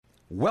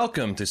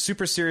Welcome to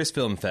Super Serious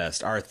Film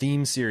Fest, our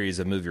theme series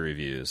of movie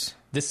reviews.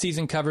 This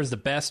season covers the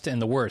best and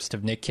the worst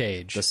of Nick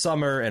Cage. The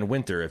summer and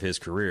winter of his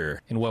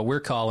career. In what we're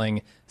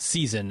calling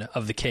Season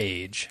of the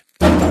Cage.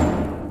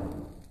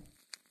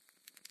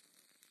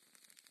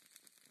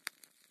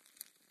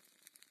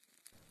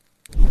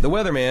 The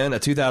Weatherman, a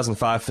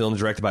 2005 film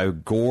directed by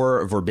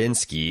Gore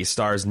Verbinski,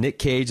 stars Nick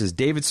Cage as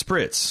David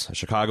Spritz, a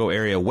Chicago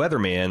area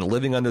weatherman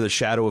living under the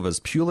shadow of his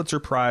Pulitzer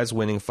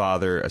Prize-winning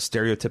father, a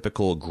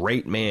stereotypical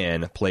great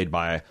man played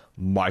by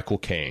Michael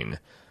Caine.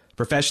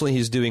 Professionally,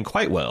 he's doing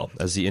quite well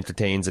as he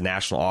entertains a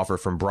national offer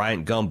from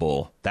Bryant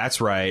Gumbel.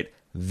 That's right,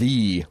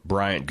 the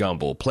Bryant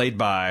Gumbel, played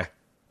by,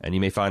 and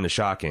you may find this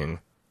shocking,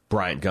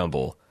 Bryant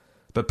Gumbel.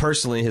 But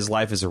personally, his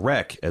life is a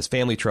wreck as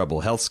family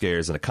trouble, health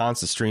scares, and a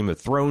constant stream of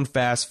thrown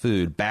fast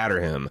food batter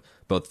him,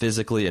 both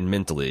physically and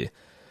mentally.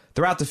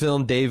 Throughout the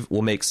film, Dave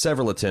will make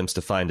several attempts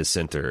to find his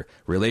center,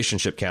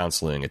 relationship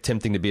counseling,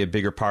 attempting to be a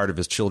bigger part of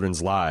his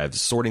children's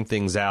lives, sorting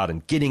things out,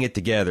 and getting it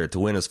together to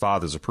win his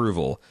father's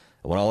approval.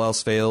 And when all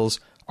else fails,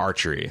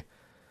 archery.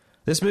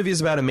 This movie is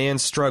about a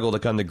man's struggle to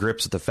come to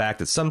grips with the fact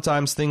that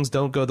sometimes things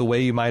don't go the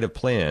way you might have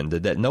planned,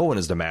 that no one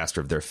is the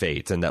master of their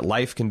fate, and that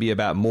life can be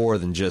about more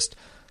than just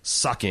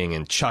sucking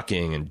and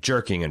chucking and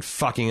jerking and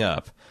fucking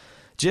up.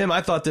 Jim, I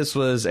thought this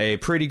was a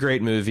pretty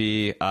great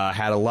movie.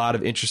 Had a lot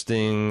of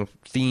interesting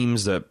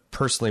themes that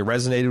personally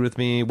resonated with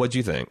me. What'd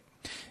you think?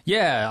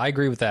 Yeah, I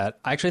agree with that.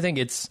 I actually think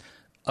it's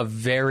a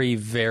very,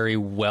 very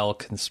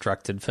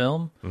well-constructed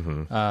film.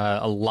 Mm-hmm.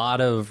 A lot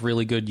of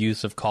really good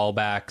use of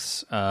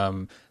callbacks.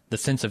 The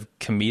sense of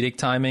comedic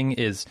timing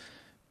is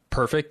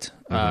perfect.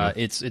 Mm-hmm.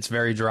 It's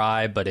very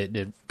dry, but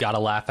it got a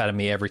laugh out of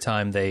me every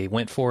time they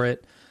went for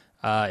it.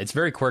 It's a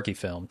very quirky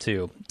film,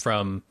 too,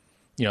 from,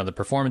 the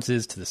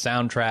performances to the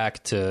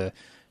soundtrack to,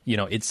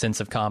 its sense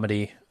of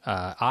comedy.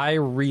 I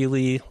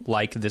really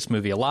like this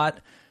movie a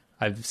lot.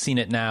 I've seen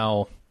it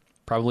now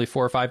probably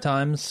 4 or 5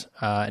 times,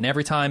 and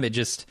every time it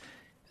just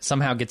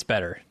somehow gets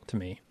better to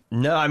me.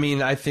 No, I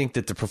mean, I think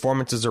that the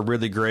performances are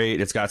really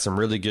great. It's got some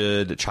really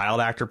good child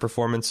actor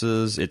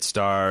performances. It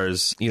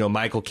stars,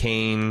 Michael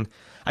Caine.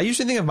 I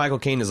usually think of Michael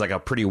Caine as like a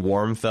pretty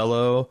warm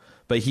fellow,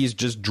 but he's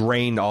just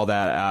drained all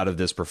that out of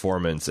this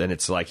performance, and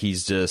it's like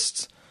he's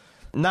just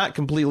not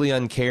completely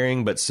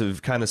uncaring, but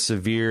kind of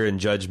severe and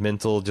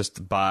judgmental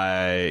just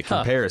by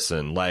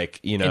comparison. Like,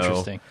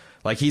 Interesting.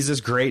 Like he's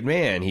this great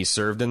man. He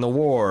served in the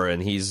war,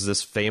 and he's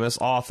this famous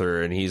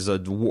author, and he's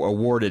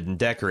awarded and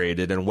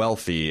decorated and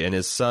wealthy, and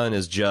his son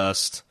is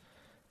just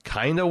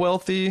kind of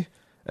wealthy.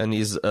 And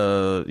he's,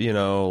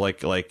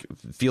 like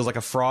feels like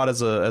a fraud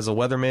as a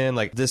weatherman.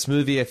 Like, this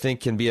movie, I think,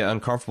 can be an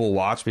uncomfortable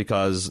watch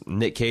because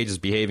Nick Cage is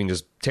behaving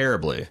just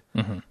terribly.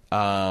 Mm-hmm.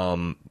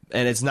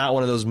 And it's not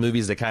one of those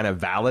movies that kind of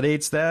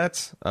validates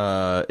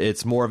that.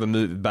 It's more of a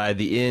movie. By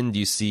the end,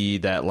 you see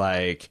that,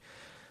 like,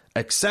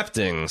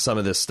 accepting some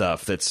of this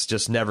stuff that's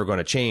just never going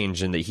to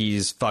change, and that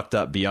he's fucked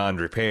up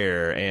beyond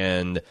repair,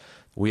 and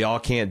we all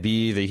can't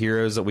be the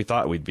heroes that we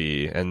thought we'd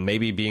be, and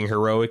maybe being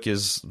heroic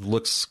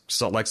looks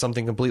like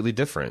something completely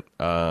different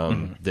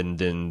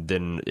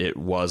than it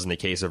was in the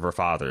case of our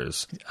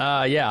fathers.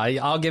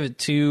 I'll give it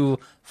 2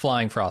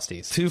 Flying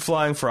Frosties. 2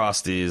 Flying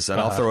Frosties,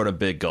 and I'll throw in a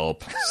big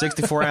gulp.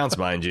 64 ounce,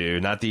 mind you,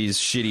 not these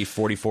shitty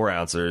 44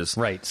 ounces.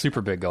 Right,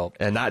 super big gulp,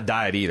 and not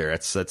diet either.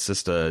 That's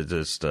just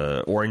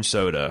a orange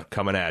soda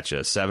coming at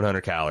you,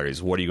 700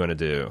 calories. What are you going to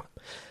do?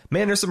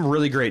 Man, there's some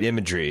really great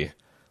imagery.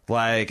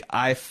 Like,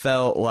 I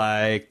felt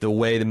like the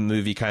way the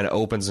movie kind of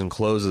opens and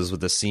closes with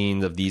the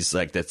scene of these,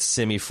 like, that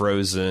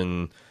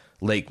semi-frozen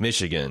Lake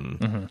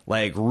Michigan,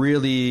 like,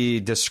 really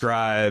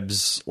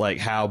describes, like,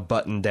 how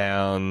buttoned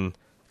down,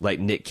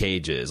 like, Nick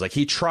Cage is. Like,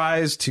 he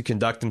tries to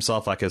conduct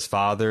himself like his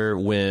father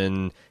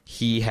when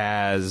he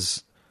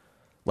has,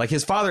 like,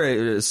 his father,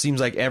 it seems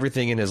like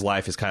everything in his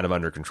life is kind of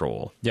under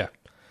control. Yeah.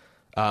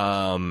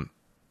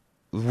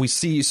 We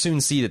soon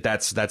see that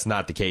that's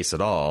not the case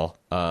at all.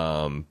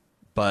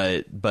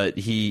 But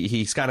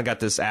he's kind of got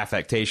this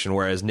affectation,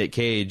 whereas Nick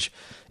Cage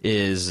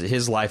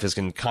his life is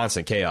in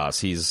constant chaos.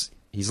 He's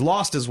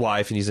lost his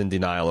wife and he's in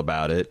denial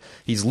about it.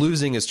 He's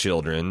losing his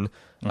children.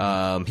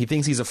 He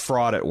thinks he's a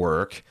fraud at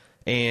work.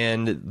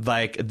 And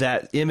like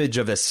that image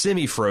of a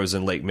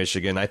semi-frozen Lake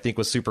Michigan, I think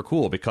was super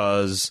cool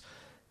because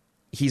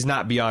he's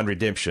not beyond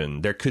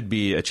redemption. There could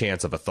be a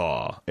chance of a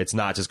thaw. It's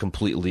not just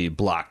completely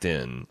blocked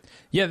in.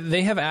 Yeah,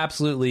 they have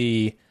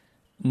absolutely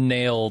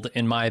nailed,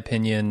 in my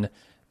opinion,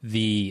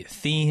 the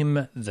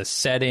theme, the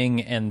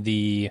setting, and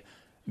the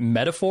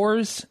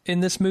metaphors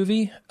in this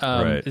movie.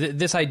 Right.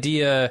 This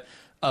idea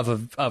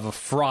of a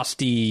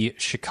frosty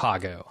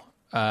Chicago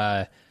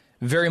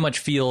very much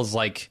feels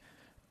like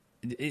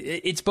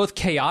it's both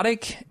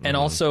chaotic and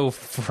also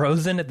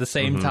frozen at the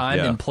same time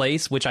in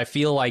place, which I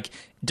feel like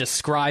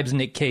describes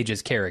Nick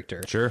Cage's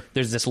character. Sure.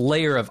 There's this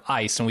layer of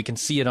ice, and we can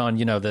see it on,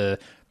 the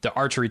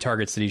archery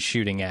targets that he's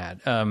shooting at.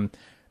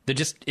 That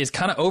just is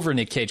kind of over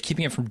Nick Cage,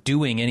 keeping it from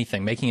doing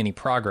anything, making any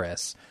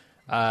progress.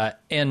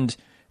 And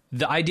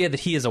the idea that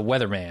he is a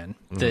weatherman,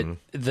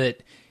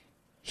 that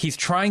he's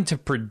trying to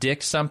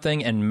predict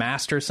something and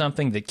master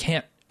something that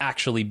can't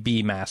actually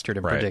be mastered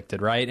and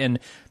predicted, right? And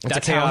it's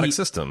a chaotic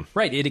system.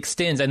 Right, it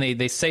extends, and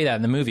they say that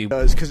in the movie.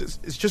 Because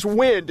it's just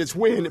wind. It's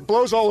wind. It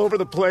blows all over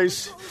the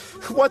place.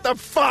 What the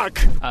fuck?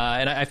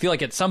 And I feel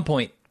like at some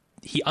point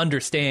he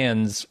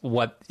understands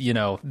what,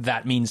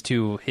 that means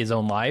to his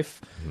own life.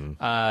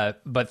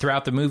 But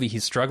throughout the movie,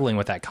 he's struggling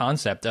with that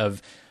concept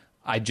of,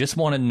 I just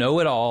want to know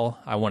it all.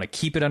 I want to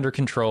keep it under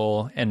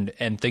control,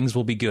 and things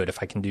will be good if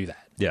I can do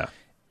that. Yeah.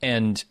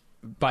 And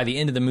by the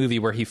end of the movie,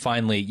 where he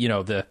finally,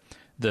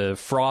 the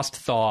frost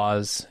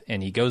thaws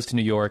and he goes to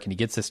New York and he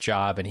gets this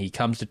job and he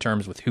comes to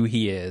terms with who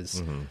he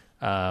is,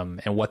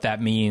 and what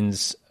that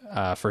means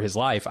for his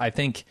life, I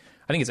think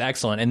it's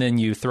excellent. And then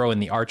you throw in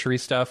the archery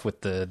stuff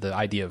with the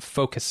idea of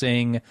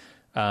focusing,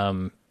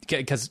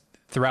 because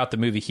throughout the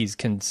movie he's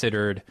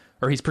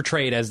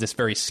portrayed as this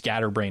very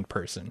scatterbrained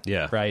person.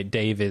 Yeah. Right.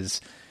 Dave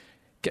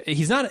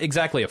he's not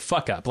exactly a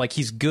fuck up. Like,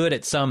 he's good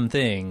at some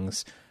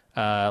things,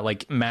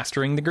 like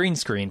mastering the green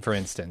screen, for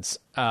instance.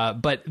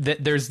 But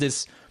there's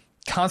this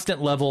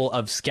constant level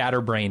of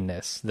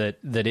scatterbrainness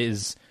that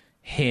is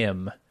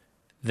him,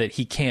 that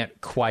he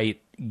can't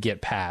quite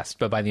get past,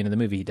 but by the end of the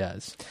movie he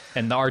does.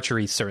 And the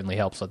archery certainly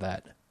helps with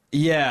that.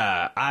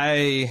 Yeah,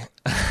 I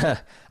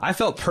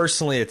felt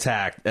personally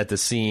attacked at the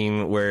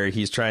scene where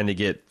he's trying to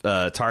get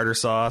tartar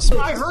sauce.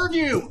 I heard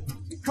you!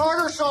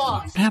 Tartar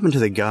sauce! What happened to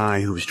the guy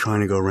who was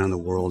trying to go around the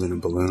world in a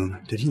balloon?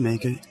 Did he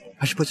make it?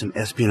 I should put some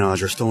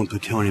espionage or stolen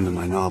plutonium in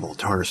my novel,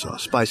 Tartar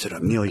Sauce. Spice it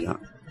up. Neil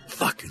Young.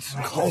 Fuck, it's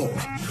cold.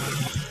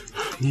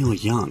 Neil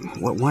Young.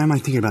 Why am I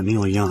thinking about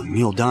Neil Young?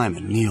 Neil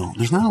Diamond. Neil.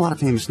 There's not a lot of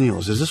famous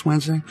Neils. Is this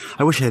Wednesday?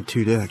 I wish I had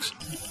 2 dicks.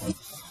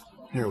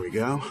 There we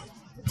go.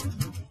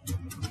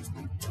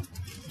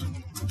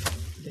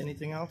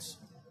 Anything else?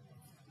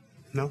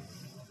 No.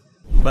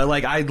 But,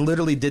 like, I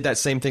literally did that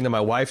same thing to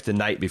my wife the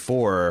night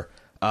before,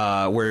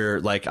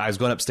 where, like, I was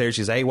going upstairs.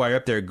 She's, hey, while you're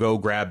up there, go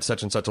grab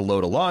such and such a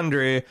load of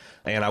laundry.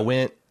 And I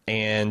went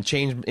and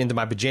changed into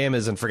my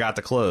pajamas and forgot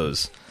to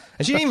close.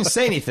 And she didn't even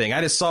say anything.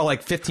 I just saw,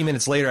 like, 15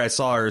 minutes later, I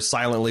saw her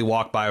silently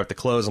walk by with the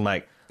clothes. I'm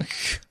like,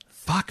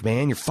 fuck,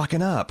 man, you're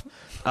fucking up.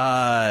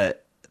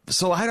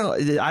 So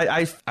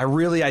I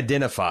really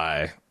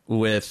identify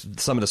with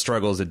some of the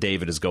struggles that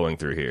David is going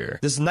through here.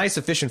 This nice,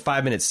 efficient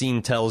 5-minute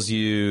scene tells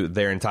you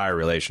their entire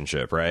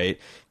relationship, right?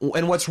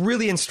 And what's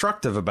really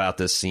instructive about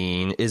this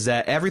scene is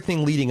that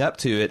everything leading up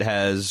to it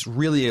has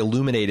really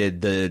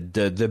illuminated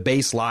the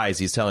base lies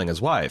he's telling his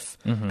wife.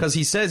 Because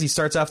he says, he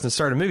starts off in the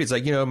start of the movie, it's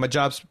like, my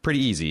job's pretty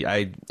easy.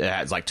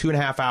 It's like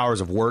 2.5 hours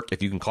of work,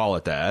 if you can call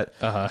it that.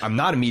 I'm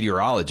not a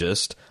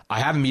meteorologist. I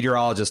have a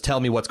meteorologist tell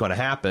me what's going to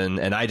happen,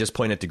 and I just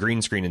point at the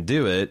green screen and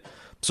do it.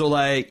 So,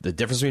 like, the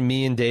difference between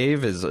me and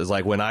Dave is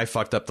like, when I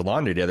fucked up the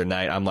laundry the other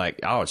night, I'm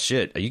like, oh,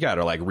 shit, you got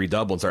to, like,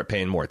 redouble and start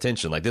paying more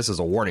attention. Like, this is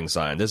a warning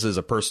sign. This is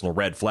a personal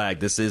red flag.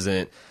 This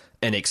isn't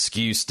an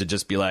excuse to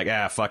just be like,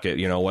 fuck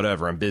it,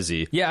 whatever, I'm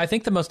busy. Yeah, I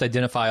think the most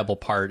identifiable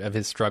part of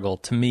his struggle,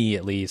 to me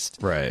at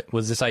least,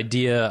 was this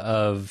idea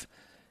of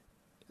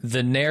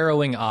the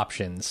narrowing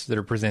options that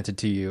are presented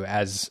to you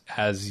as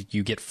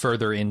you get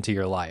further into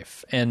your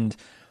life. And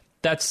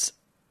that's,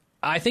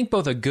 I think,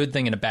 both a good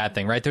thing and a bad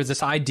thing, right? There's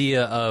this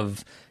idea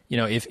of,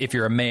 if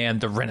you're a man,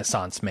 the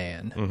Renaissance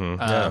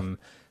man,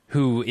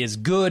 who is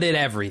good at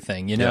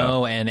everything,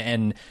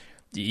 and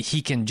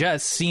he can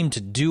just seem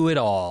to do it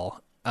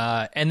all.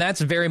 And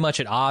that's very much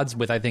at odds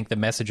with, I think, the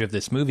message of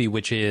this movie,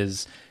 which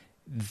is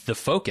the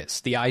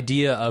focus, the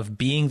idea of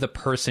being the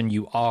person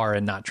you are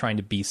and not trying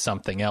to be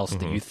something else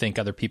that you think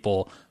other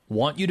people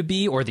want you to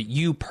be, or that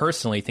you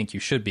personally think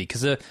you should be.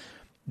 Because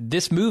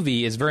this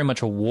movie is very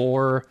much a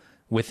war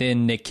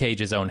within Nick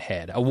Cage's own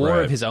head, a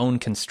war of his own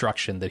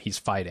construction that he's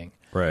fighting.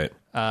 Right.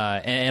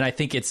 And I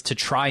think it's to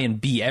try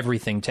and be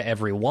everything to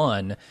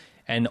everyone,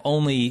 and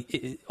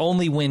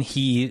only when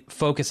he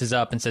focuses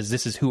up and says,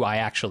 this is who I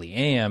actually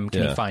am,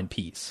 can he find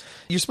peace.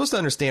 You're supposed to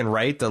understand,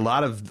 right, that a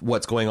lot of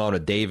what's going on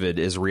with David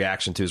is a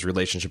reaction to his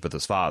relationship with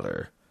his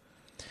father.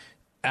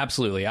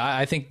 Absolutely.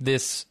 I think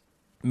this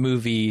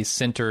movie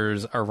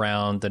centers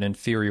around an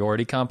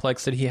inferiority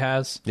complex that he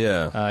has.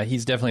 Yeah.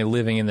 He's definitely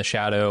living in the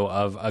shadow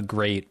of a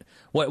great...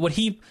 What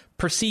he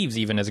perceives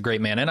even as a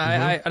great man. And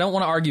I don't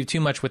want to argue too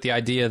much with the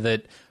idea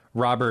that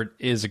Robert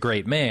is a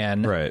great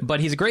man, but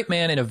he's a great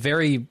man in a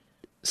very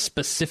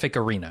specific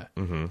arena.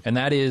 And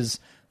that is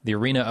the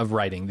arena of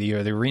writing, the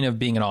arena of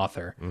being an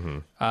author.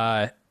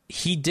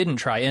 He didn't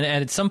try. And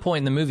at some point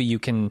in the movie, you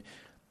can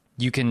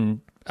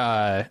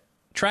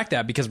track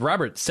that, because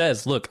Robert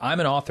says, look, I'm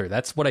an author.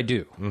 That's what I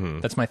do.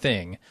 That's my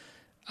thing.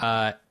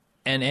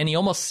 And he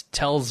almost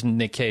tells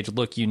Nick Cage,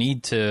 look, you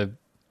need to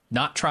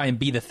not try and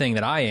be the thing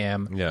that I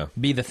am.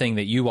 Be the thing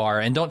that you are,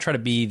 and don't try to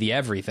be the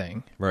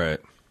everything.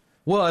 Right.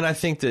 Well, and I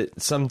think that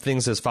some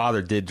things his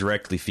father did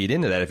directly feed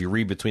into that. If you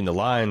read between the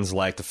lines,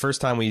 like the first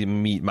time we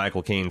meet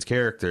Michael Caine's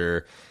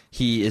character,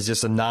 he is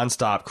just a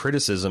nonstop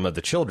criticism of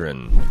the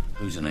children.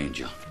 Who's an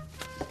angel?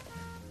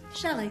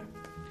 Shelley.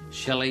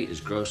 Shelley is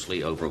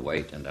grossly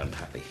overweight and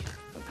unhappy.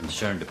 I'm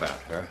concerned about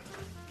her,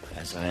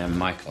 as I am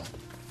Michael.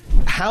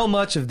 How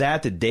much of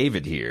that did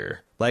David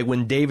hear? Like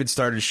when David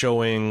started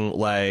showing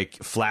like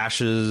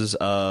flashes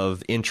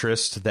of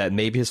interest that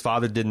maybe his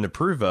father didn't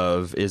approve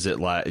of, is it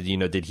like,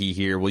 did he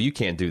hear, well, you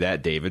can't do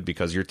that, David,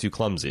 because you're too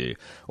clumsy,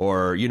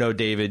 or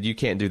David, you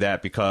can't do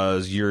that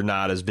because you're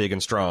not as big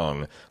and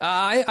strong?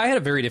 I had a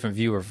very different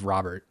view of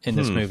Robert in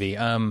this movie,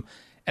 and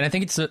I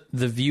think it's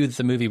the view that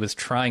the movie was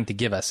trying to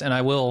give us. And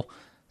I will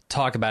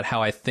talk about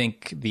how I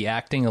think the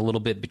acting a little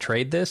bit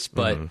betrayed this,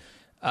 but.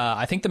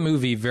 I think the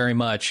movie very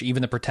much,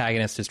 even the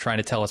protagonist is trying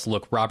to tell us,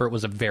 look, Robert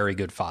was a very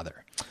good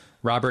father.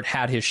 Robert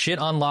had his shit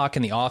on lock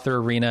in the author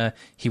arena.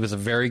 He was a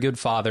very good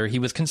father. He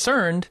was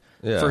concerned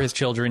for his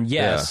children,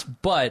 yes,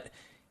 but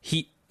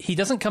he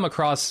doesn't come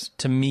across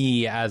to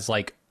me as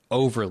like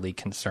overly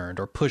concerned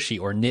or pushy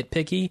or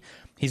nitpicky.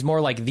 He's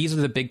more like, these are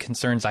the big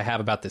concerns I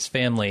have about this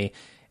family.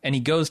 And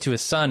he goes to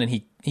his son and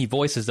he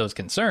voices those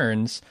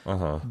concerns,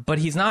 but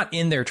he's not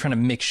in there trying to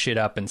mix shit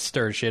up and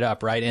stir shit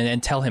up, right?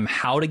 And tell him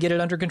how to get it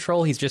under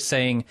control. He's just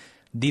saying,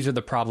 these are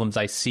the problems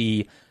I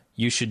see.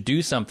 You should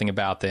do something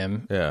about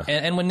them. Yeah.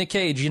 And when Nick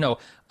Cage, an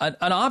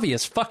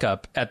obvious fuck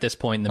up at this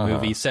point in the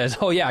movie says,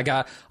 "Oh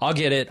yeah, I'll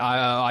get it.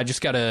 I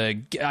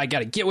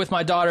gotta get with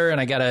my daughter, and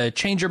I gotta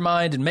change her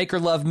mind and make her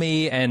love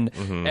me, and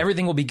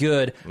everything will be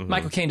good."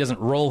 Michael Caine doesn't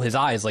roll his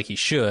eyes like he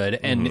should,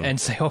 and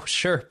say, "Oh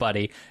sure,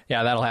 buddy,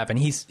 yeah, that'll happen."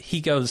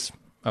 He goes,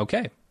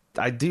 "Okay."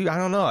 I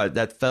don't know.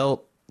 That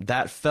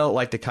felt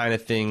like the kind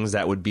of things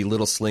that would be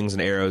little slings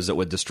and arrows that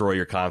would destroy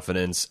your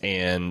confidence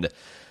and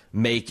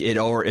make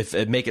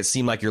it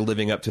seem like you're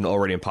living up to an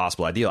already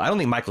impossible ideal. I don't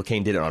think Michael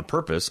Caine did it on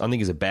purpose. I don't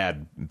think he's a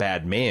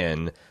bad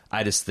man.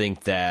 I just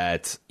think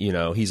that,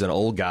 he's an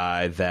old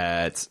guy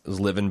that is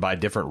living by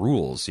different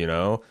rules,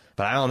 But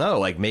I don't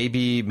know, like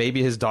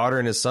maybe his daughter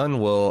and his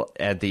son will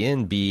at the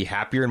end be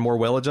happier and more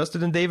well-adjusted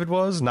than David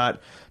was, not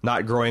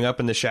growing up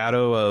in the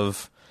shadow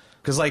of,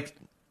 because like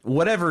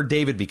whatever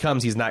David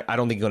becomes, he's not, I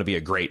don't think going to be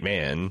a great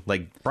man.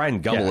 Like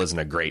Brian Gumbel isn't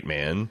a great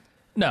man.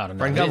 No.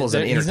 Brian Gumbel's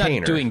an entertainer. He's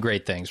not doing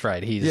great things,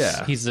 right?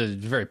 He's a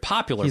very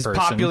popular person. He's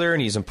popular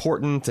and he's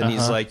important, and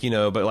he's like,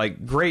 but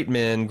like great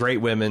men,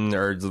 great women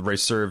are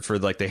reserved for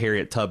like the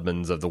Harriet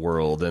Tubmans of the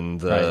world and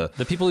the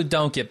people who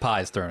don't get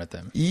pies thrown at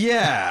them.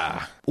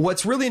 Yeah.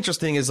 What's really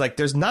interesting is like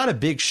there's not a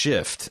big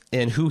shift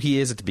in who he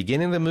is at the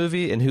beginning of the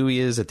movie and who he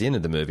is at the end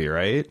of the movie,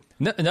 right?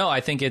 No,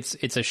 I think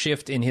it's a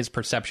shift in his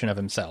perception of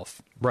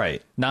himself.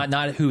 Right.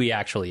 Not who he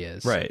actually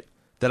is. Right.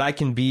 That I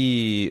can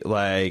be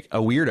like a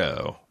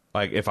weirdo.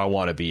 Like, if I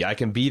want to be, I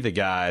can be the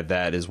guy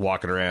that is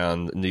walking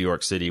around New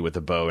York City with a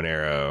bow and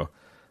arrow,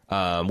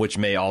 which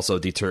may also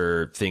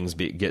deter things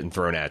getting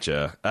thrown at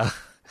you.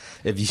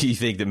 If you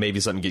think that maybe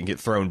something can get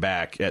thrown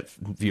back at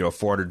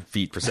 400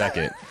 feet per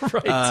second.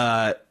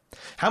 Right.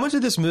 How much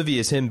of this movie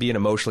is him being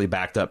emotionally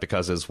backed up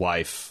because his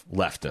wife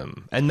left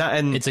him? And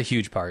it's a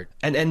huge part.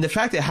 And the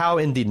fact that how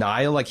in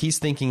denial, like he's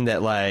thinking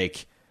that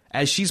like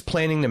as she's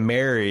planning to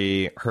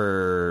marry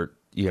her,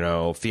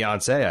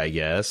 fiance, I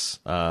guess.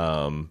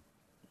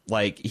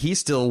 Like he's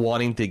still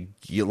wanting to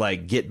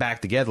get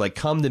back together, like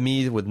come to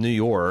me with New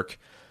York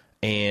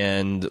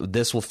and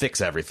this will fix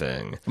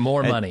everything.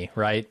 More money,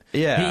 right?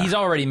 Yeah. He's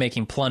already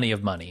making plenty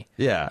of money.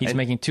 Yeah. He's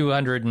making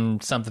 200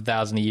 and something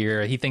thousand a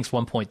year. He thinks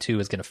 1.2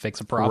 is going to fix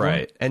a problem.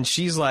 Right. And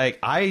she's like,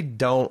 I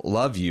don't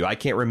love you. I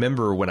can't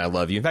remember when I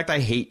love you. In fact, I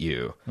hate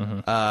you.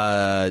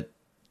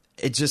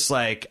 It's just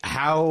like,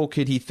 how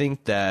could he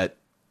think that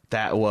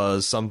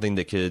was something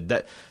that could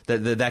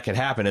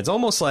happen? It's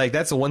almost like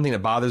that's the one thing that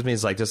bothers me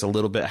is like just a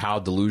little bit how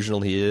delusional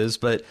he is.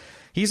 But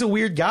he's a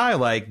weird guy.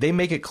 Like they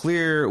make it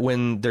clear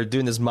when they're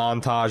doing this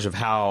montage of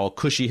how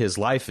cushy his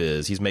life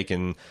is. He's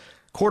making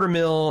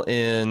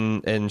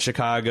 $250,000 in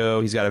Chicago.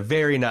 He's got a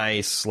very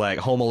nice like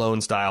Home Alone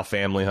style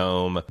family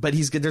home. But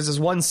there's this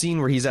one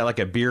scene where he's at like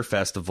a beer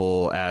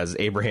festival as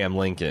Abraham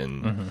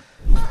Lincoln.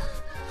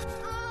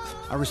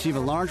 I receive a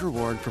large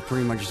reward for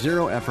pretty much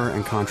zero effort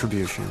and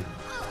contribution.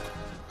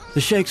 The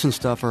shakes and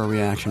stuff are a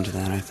reaction to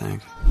that, I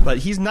think. But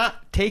he's not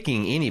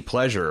taking any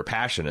pleasure or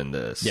passion in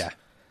this. Yeah.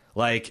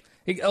 Like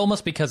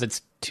almost because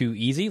it's too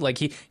easy. Like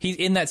he's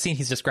in that scene,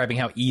 he's describing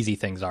how easy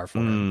things are for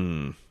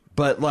him.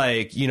 But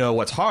like,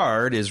 what's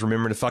hard is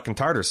remembering to fucking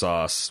tartar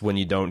sauce when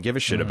you don't give a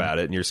shit about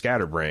it and you're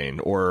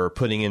scatterbrained, or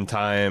putting in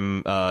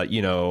time,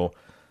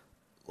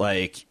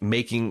 like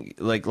making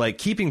like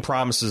keeping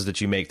promises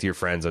that you make to your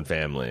friends and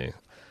family.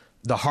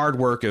 The hard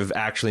work of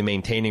actually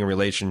maintaining a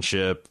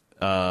relationship,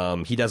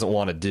 he doesn't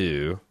want to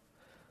do,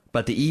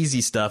 but the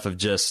easy stuff of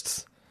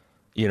just,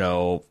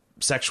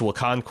 sexual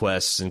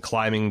conquests and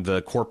climbing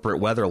the corporate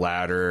weather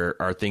ladder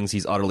are things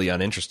he's utterly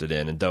uninterested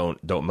in and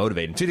don't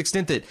motivate him, to the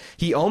extent that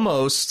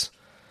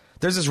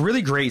there's this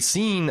really great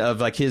scene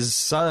of like his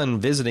son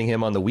visiting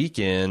him on the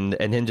weekend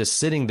and him just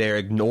sitting there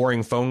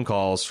ignoring phone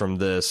calls from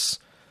this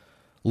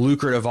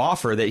lucrative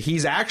offer that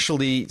he's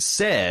actually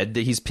said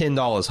that he's pinned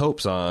all his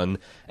hopes on,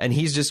 and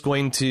he's just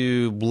going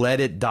to let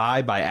it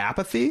die by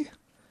apathy.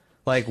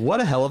 Like, what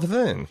a hell of a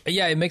thing.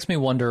 Yeah, it makes me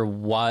wonder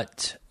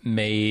what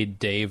made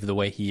Dave the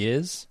way he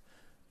is.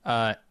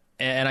 And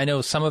I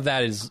know some of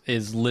that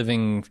is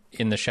living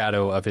in the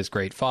shadow of his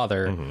great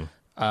father.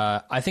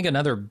 I think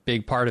another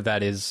big part of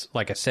that is,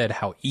 like I said,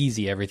 how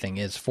easy everything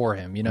is for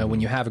him. You know,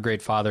 when you have a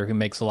great father who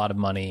makes a lot of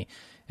money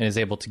and is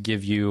able to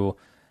give you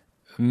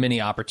many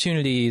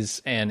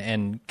opportunities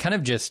and kind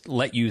of just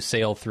let you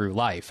sail through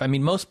life. I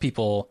mean, most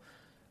people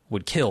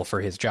would kill for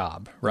his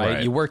job,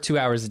 right? You work 2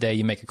 hours a day,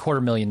 you make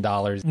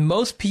 $250,000.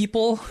 Most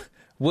people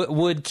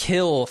would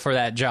kill for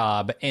that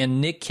job,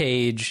 and Nick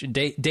Cage,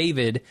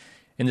 David,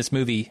 in this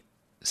movie,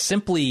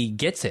 simply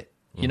gets it.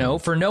 You know,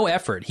 for no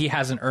effort. He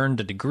hasn't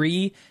earned a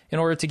degree in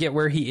order to get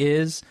where he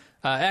is.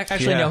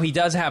 Actually, no, he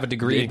does have a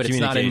degree, but it's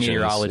not in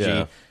meteorology.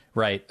 Yeah.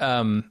 Right.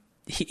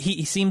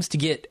 He seems to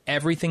get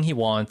everything he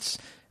wants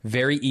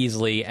very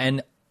easily.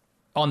 And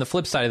on the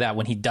flip side of that,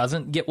 when he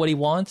doesn't get what he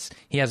wants,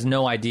 he has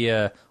no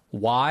idea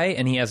why,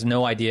 and he has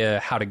no idea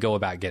how to go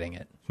about getting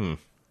it.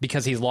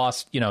 Because he's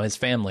lost, you know, his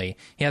family.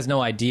 He has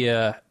no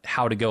idea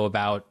how to go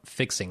about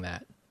fixing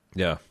that.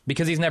 Yeah.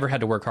 Because he's never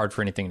had to work hard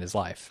for anything in his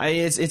life.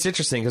 It's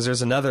interesting because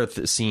there's another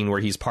scene where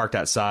he's parked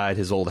outside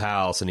his old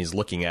house and he's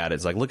looking at it.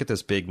 It's like, look at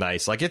this big,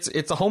 nice, like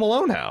it's a Home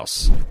Alone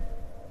house.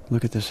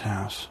 Look at this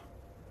house.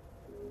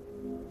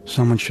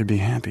 Someone should be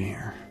happy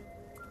here.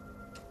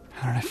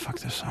 How did I fuck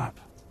this up?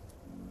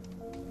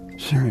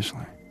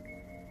 Seriously.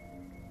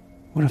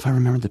 What if I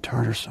remembered the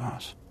tartar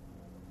sauce?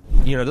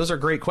 You know, those are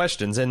great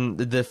questions. And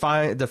the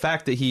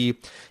fact that he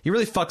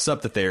really fucks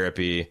up the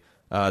therapy.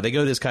 They go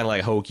to this kind of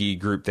like hokey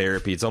group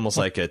therapy. It's almost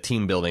like a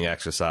team building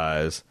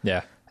exercise.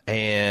 Yeah.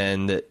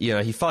 And, you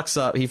know, he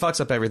fucks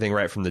up everything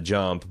right from the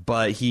jump,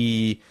 but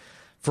he,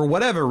 for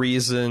whatever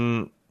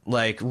reason,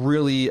 like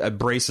really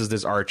embraces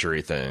this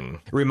archery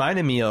thing. It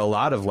reminded me a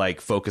lot of like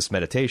focused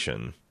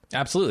meditation.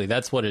 Absolutely.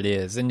 That's what it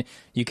is. And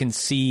you can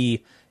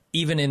see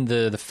even in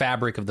the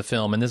fabric of the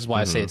film, and this is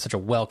why I say it's such a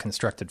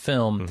well-constructed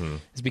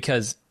film, is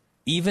because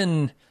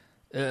even...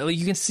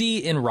 you can see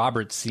in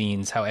Robert's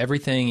scenes how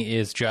everything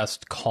is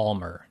just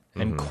calmer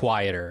and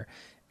quieter.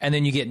 And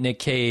then you get Nick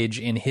Cage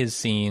in his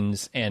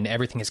scenes and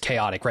everything is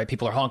chaotic, right?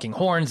 People are honking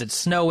horns, it's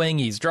snowing,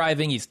 he's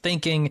driving, he's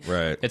thinking.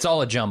 Right. It's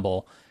all a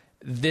jumble.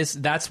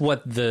 That's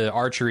what the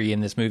archery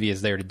in this movie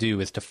is there to do,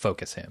 is to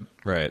focus him.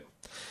 Right.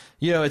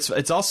 You know,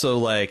 it's also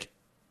like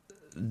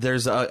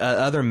there's a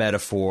other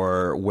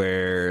metaphor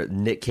where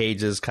Nick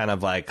Cage is kind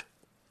of like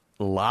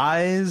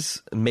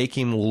lies make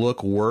him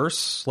look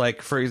worse.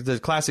 Like, for the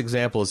classic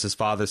example is his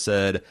father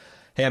said,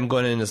 "Hey, I'm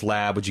going in this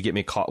lab. Would you get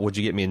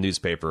me a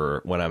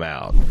newspaper when I'm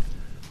out?"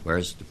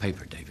 Where's the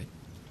paper, David?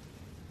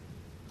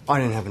 I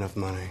didn't have enough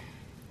money.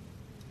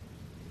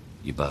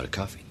 You bought a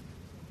coffee.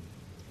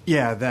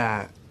 Yeah,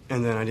 that.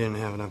 And then I didn't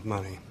have enough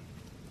money.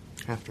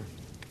 After.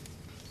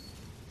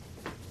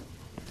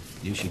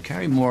 You should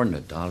carry more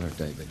than $1,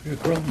 David. You're a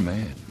grown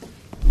man.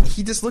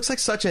 He just looks like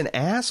such an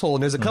asshole.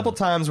 And there's a couple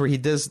times where he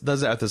does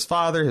that with his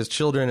father, his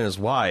children, and his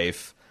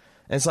wife.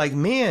 And it's like,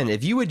 man,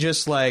 if you would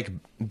just like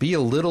be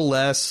a little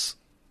less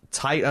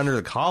tight under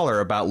the collar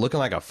about looking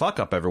like a fuck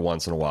up every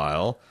once in a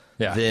while,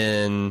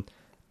 then,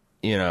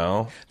 you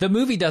know. The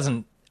movie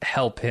doesn't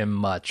help him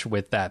much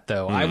with that,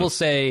 though. I will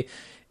say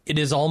it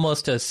is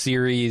almost a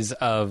series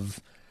of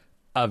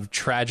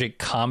tragic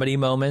comedy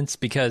moments,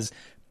 because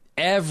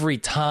every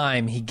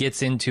time he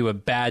gets into a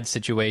bad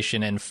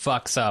situation and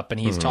fucks up,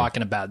 and he's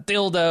talking about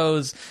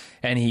dildos,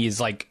 and he's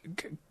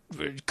like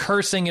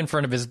cursing in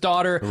front of his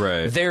daughter,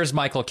 there's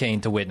Michael Caine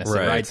to witness it,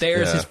 right?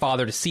 There's his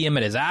father to see him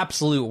at his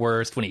absolute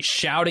worst when he's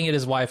shouting at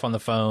his wife on the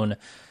phone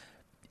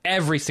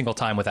every single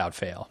time without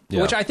fail,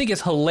 which I think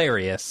is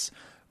hilarious,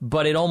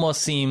 but it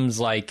almost seems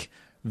like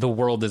the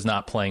world is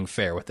not playing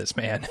fair with this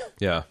man.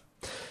 Yeah.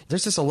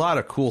 There's just a lot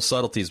of cool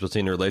subtleties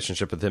between the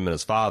relationship with him and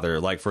his father.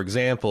 Like, for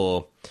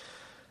example,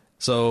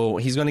 so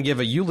he's going to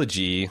give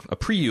a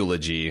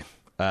pre-eulogy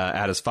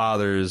at his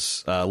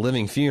father's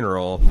living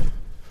funeral.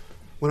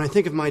 When I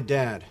think of my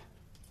dad,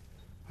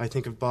 I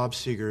think of Bob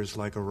Seger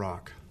like a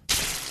rock.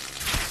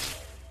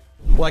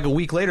 Like a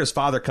week later, his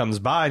father comes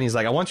by and he's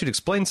like, "I want you to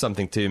explain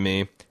something to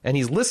me." And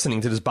he's listening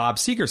to this Bob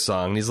Seger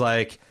song. And he's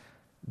like,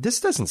 "This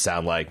doesn't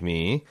sound like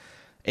me."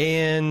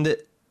 And,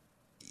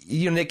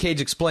 you know, Nick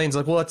Cage explains,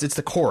 like, well, it's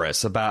the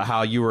chorus about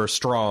how you were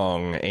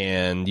strong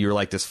and you were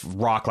like this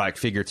rock-like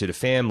figure to the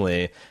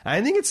family. And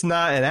I think it's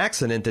not an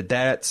accident that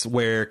that's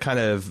where kind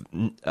of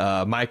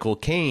Michael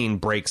Caine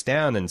breaks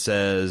down and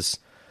says,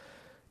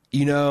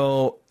 you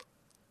know,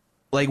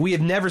 like, we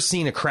have never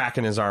seen a crack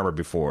in his armor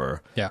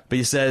before. Yeah. But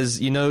he says,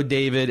 you know,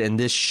 David, in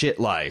this shit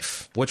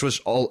life, which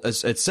was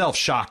itself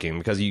shocking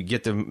because you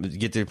get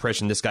the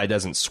impression this guy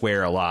doesn't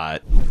swear a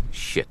lot.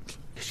 Shit.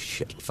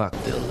 Fuck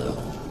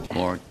dildo.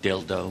 More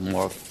dildo,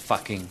 more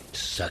fucking,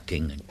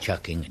 sucking and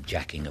chucking and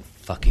jacking of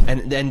fucking.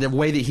 And the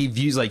way that he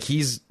views, like,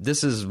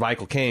 this is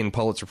Michael Caine,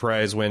 Pulitzer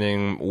Prize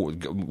winning,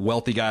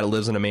 wealthy guy that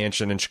lives in a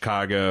mansion in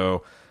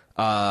Chicago.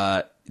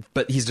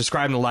 But he's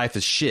describing the life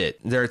as shit.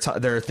 There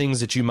are things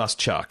that you must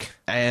chuck.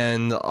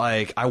 And,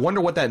 like, I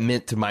wonder what that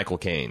meant to Michael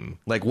Caine.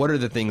 Like, what are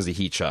the things that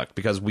he chucked?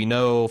 Because we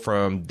know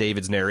from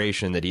David's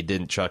narration that he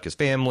didn't chuck his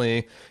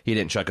family. He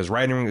didn't chuck his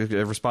writing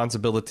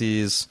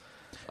responsibilities.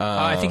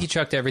 I think he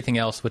chucked everything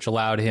else, which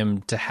allowed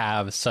him to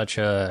have such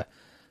a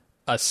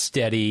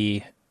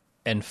steady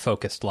and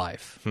focused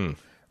life.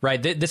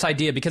 Right? This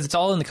idea, because it's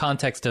all in the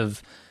context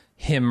of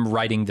him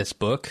writing this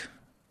book,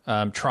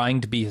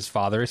 trying to be his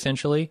father,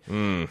 essentially.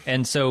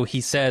 And so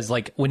he says,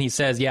 like, when he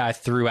says, yeah, I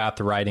threw out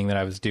the writing that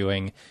I was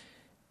doing,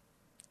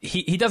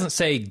 he doesn't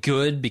say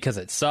good because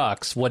it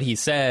sucks. What he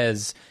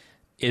says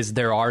is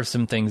there are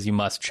some things you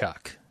must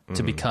chuck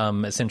to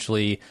become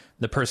essentially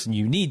the person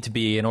you need to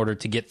be in order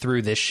to get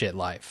through this shit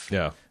life.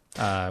 Yeah.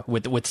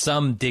 With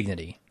some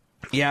dignity.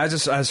 Yeah,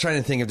 I was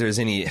trying to think if there's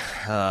any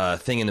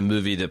thing in the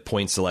movie that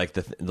points to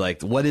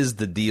like what is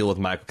the deal with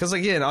Michael? Because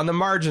again, on the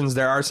margins,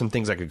 there are some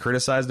things I could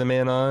criticize the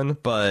man on,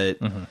 but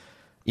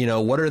you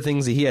know, what are the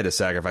things that he had to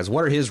sacrifice?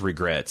 What are his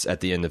regrets at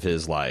the end of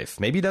his life?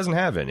 Maybe he doesn't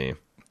have any.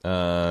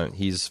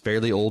 He's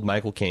fairly old,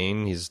 Michael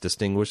Caine. He's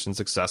distinguished and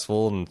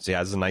successful, and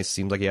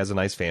seems like he has a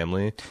nice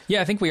family.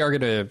 Yeah, I think we are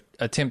going to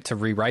attempt to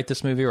rewrite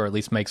this movie, or at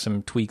least make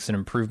some tweaks and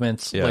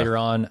improvements later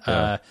on.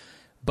 Yeah.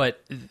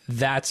 But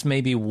that's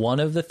maybe one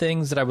of the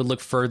things that I would look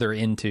further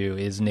into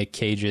is Nick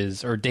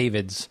Cage's or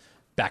David's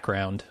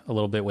background a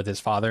little bit with his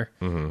father.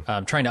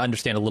 Trying to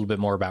understand a little bit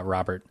more about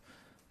Robert.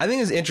 I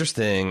think it's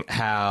interesting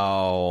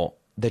how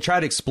they try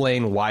to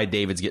explain why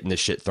David's getting this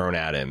shit thrown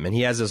at him. And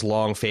he has this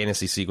long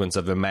fantasy sequence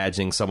of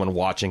imagining someone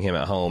watching him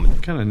at home.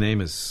 What kind of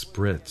name is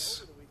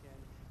Spritz?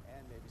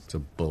 It's a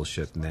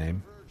bullshit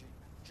name.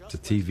 It's a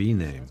TV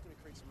name.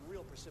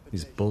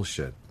 He's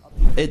bullshit.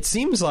 It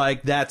seems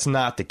like that's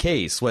not the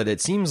case. What it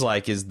seems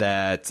like is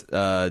that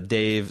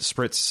Dave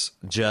Spritz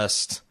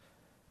just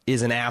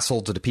is an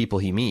asshole to the people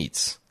he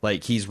meets.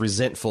 Like, he's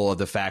resentful of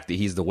the fact that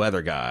he's the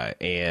weather guy.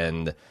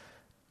 And,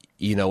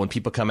 you know, when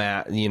people come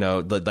at, you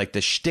know,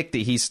 the shtick that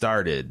he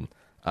started,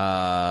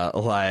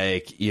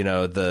 like, you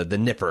know, the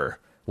nipper.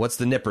 What's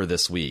the nipper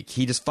this week?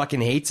 He just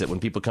fucking hates it when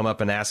people come up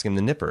and ask him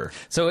the nipper.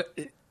 So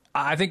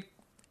I think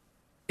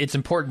it's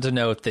important to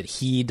note that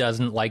he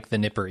doesn't like the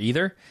nipper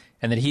either.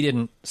 And that he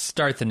didn't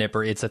start the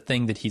nipper. It's a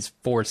thing that he's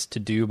forced to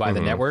do by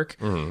the network.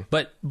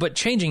 But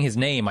changing his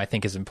name, I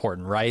think, is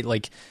important, right?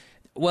 Like,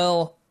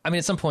 well, I mean,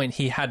 at some point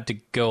he had to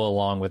go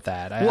along with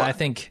that. I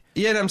think.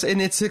 Yeah,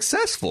 and it's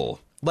successful.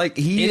 Like,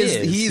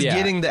 he's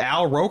getting the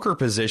Al Roker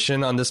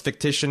position on this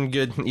fictitious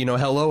good, you know,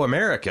 Hello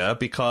America,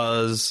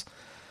 because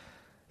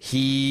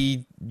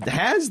he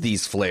has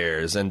these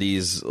flares and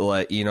these,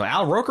 like, you know,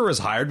 Al Roker was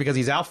hired because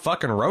he's Al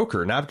fucking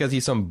Roker, not because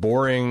he's some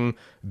boring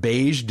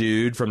beige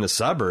dude from the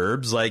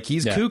suburbs. Like,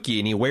 he's kooky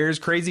and he wears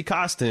crazy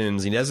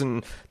costumes. He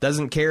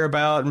doesn't care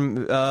about,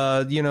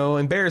 you know,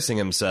 embarrassing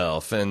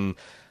himself. And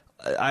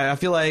I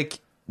feel like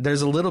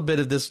there's a little bit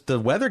of this, the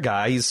weather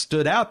guy, he's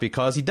stood out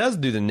because he does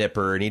do the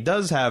nipper and he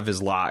does have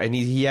his lot and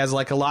he has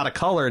like a lot of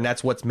color, and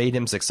that's what's made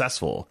him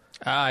successful.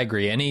 I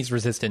agree. And he's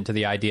resistant to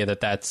the idea that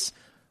that's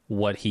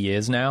what he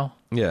is now.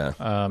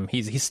 Yeah.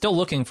 He's still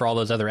looking for all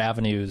those other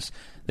avenues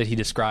that he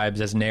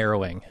describes as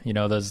narrowing. You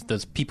know,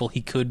 those people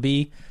he could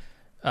be.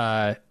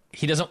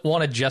 He doesn't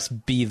want to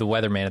just be the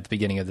weatherman at the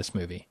beginning of this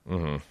movie.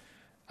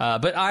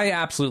 But I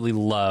absolutely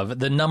love,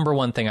 the number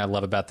one thing I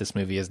love about this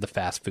movie is the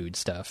fast food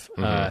stuff.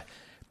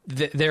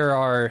 This is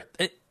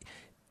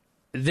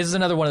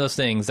another one of those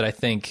things that I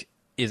think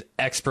is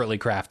expertly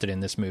crafted in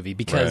this movie,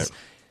 because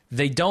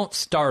they don't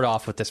start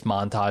off with this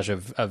montage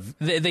of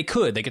they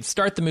could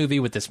start the movie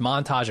with this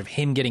montage of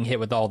him getting hit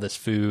with all this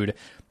food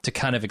to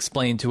kind of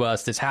explain to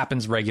us this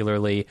happens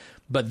regularly,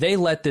 but they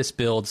let this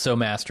build so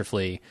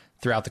masterfully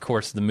throughout the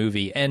course of the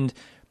movie, and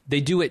they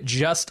do it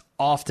just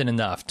often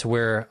enough to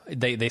where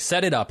they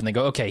set it up and they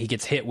go, okay, he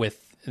gets hit with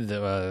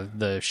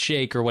the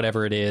shake or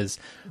whatever it is,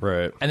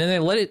 right, and then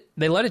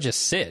they let it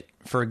just sit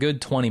for a good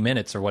 20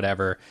 minutes or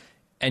whatever.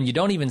 And you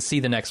don't even see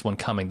the next one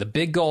coming. The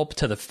big gulp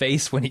to the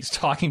face when he's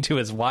talking to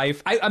his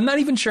wife. I'm not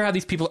even sure how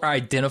these people are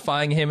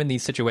identifying him in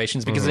these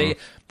situations, because they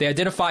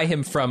identify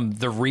him from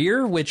the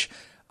rear, which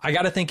I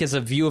got to think is a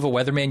view of a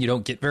weatherman you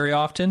don't get very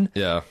often.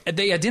 Yeah. And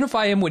they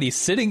identify him when he's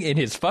sitting in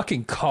his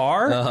fucking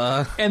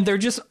car, and they're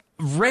just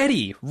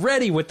ready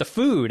with the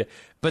food.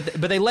 But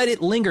they let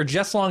it linger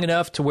just long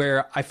enough to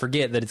where I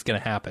forget that it's going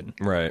to happen.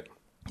 Right.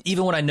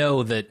 Even when I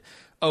know that,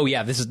 oh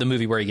yeah, this is the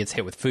movie where he gets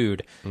hit with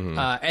food.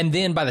 And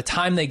then by the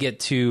time they get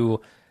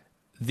to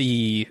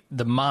the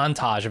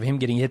montage of him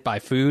getting hit by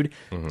food,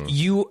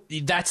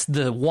 that's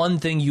the one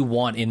thing you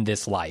want in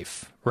this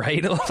life,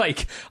 right?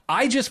 Like,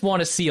 I just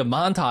want to see a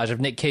montage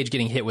of Nick Cage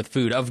getting hit with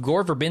food, of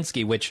Gore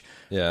Verbinski, which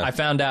I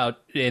found out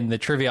in the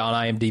trivia on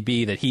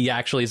IMDb that he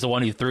actually is the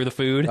one who threw the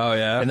food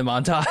in the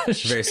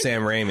montage. Very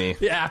Sam Raimi.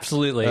 Yeah,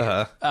 absolutely.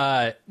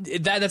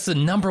 That's the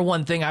number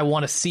one thing I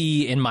want to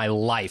see in my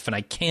life, and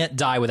I can't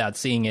die without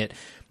seeing it.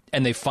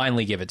 And they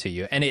finally give it to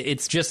you. And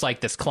it's just like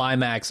this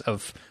climax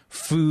of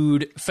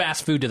food,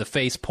 fast food to the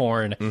face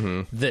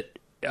porn that,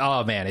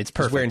 oh man, it's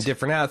perfect. He's wearing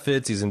different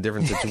outfits. He's in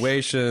different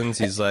situations.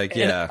 He's like,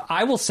 And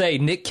I will say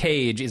Nick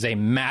Cage is a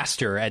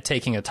master at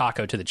taking a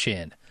taco to the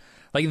chin.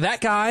 Like,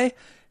 that guy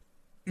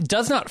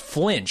does not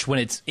flinch when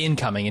it's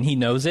incoming, and he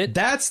knows it.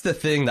 That's the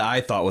thing that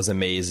I thought was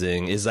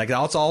amazing, is like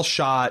it's all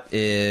shot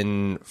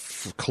in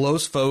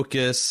close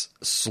focus,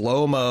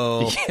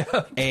 slow-mo,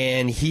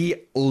 and he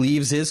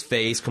leaves his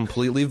face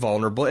completely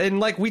vulnerable. And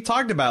like we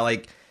talked about,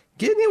 like,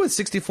 getting hit with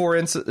 64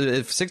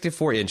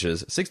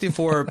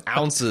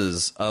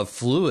 ounces of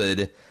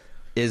fluid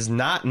is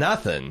not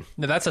nothing.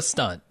 No, that's a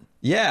stunt.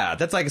 Yeah,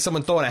 that's like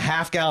someone throwing a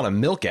half gallon of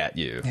milk at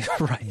you.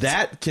 Right.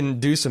 That can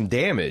do some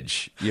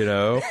damage, you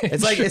know?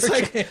 It's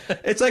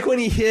like when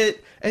he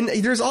hit, and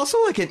there's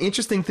also like an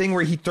interesting thing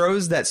where he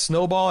throws that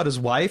snowball at his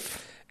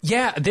wife.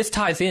 Yeah, this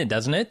ties in,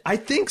 doesn't it? I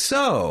think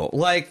so.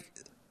 Like,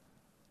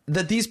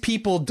 that these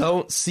people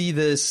don't see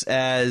this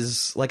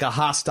as like a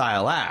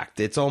hostile act.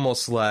 It's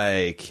almost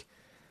like,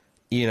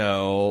 you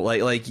know,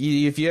 like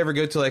if you ever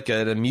go to like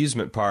an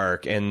amusement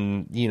park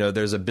and, you know,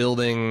 there's a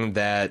building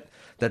that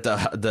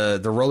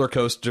the roller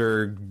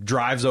coaster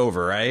drives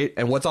over, right?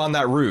 And what's on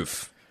that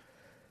roof?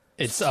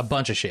 It's a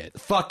bunch of shit.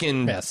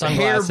 Fucking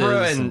sunglasses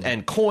hairbrush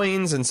and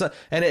coins and so,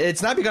 and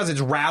it's not because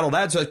it's rattled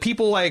out. So like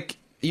people like,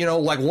 you know,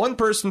 like one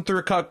person threw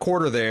a cut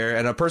quarter there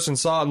and a person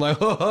saw it and like,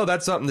 oh,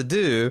 that's something to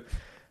do.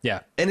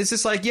 Yeah. And it's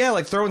just like, yeah,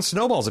 like throwing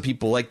snowballs at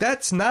people. Like,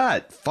 that's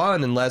not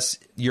fun unless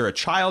you're a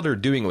child or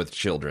doing it with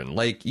children.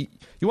 Like, you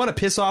want to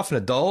piss off an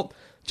adult,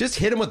 just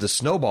hit him with the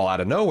snowball out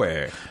of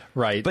nowhere.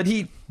 Right. But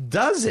he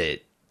does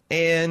it.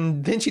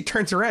 And then she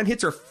turns around and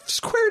hits her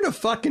square in the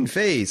fucking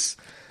face.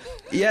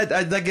 Yeah,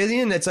 like,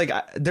 again, it's like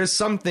there's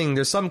some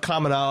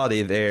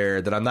commonality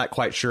there that I'm not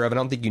quite sure of. I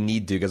don't think you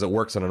need to because it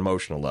works on an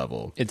emotional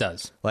level. It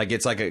does. Like,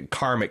 it's like a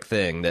karmic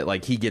thing that,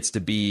 like, he gets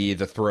to be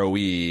the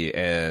throwee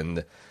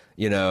and,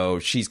 you know,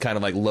 she's kind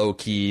of like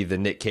low-key the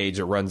Nick Cage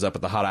that runs up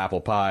at the hot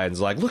apple pie and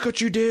is like, look what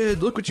you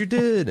did. Look what you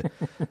did.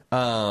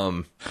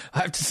 I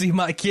have to see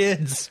my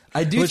kids.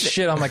 I do with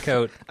shit on my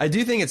coat. I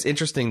do think it's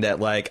interesting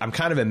that, like, I'm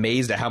kind of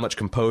amazed at how much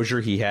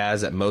composure he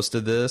has at most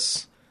of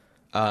this.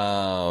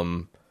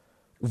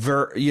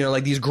 You know,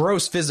 like these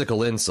gross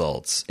physical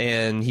insults,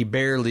 and he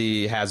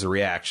barely has a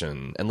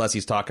reaction unless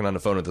he's talking on the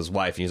phone with his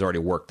wife and he's already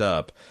worked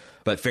up.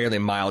 But fairly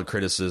mild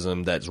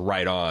criticism that's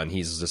right on.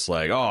 He's just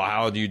like, oh,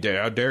 how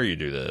dare you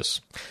do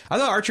this? I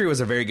thought archery was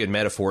a very good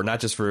metaphor, not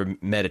just for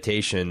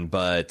meditation,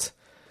 but,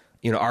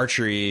 you know,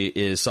 archery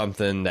is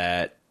something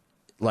that,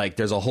 like,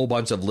 there's a whole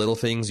bunch of little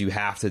things you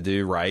have to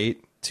do right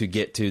to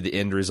get to the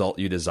end result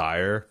you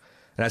desire.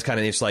 And that's kind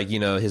of just like, you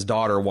know, his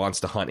daughter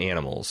wants to hunt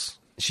animals.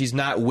 She's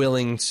not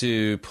willing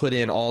to put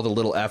in all the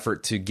little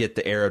effort to get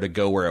the arrow to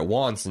go where it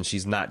wants, and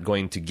she's not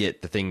going to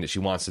get the thing that she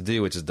wants to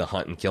do, which is to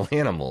hunt and kill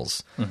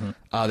animals.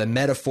 Mm-hmm. The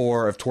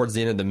metaphor of towards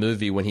the end of the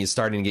movie when he's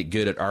starting to get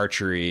good at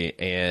archery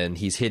and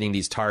he's hitting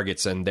these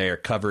targets and they're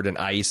covered in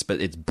ice, but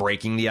it's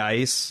breaking the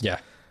ice. Yeah.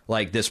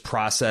 Like, this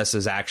process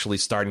is actually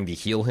starting to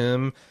heal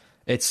him.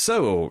 It's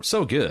so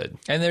good.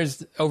 And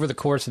there's, over the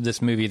course of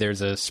this movie,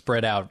 there's a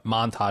spread out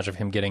montage of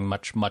him getting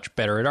much, much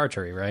better at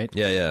archery, right?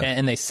 Yeah.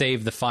 And they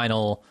save the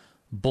final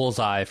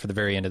bullseye for the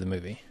very end of the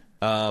movie.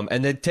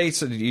 And it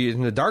takes you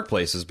in the dark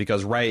places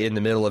because right in the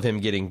middle of him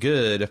getting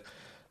good,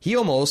 he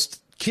almost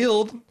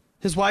killed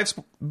his wife's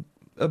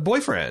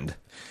boyfriend.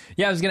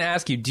 Yeah, I was going to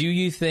ask you, do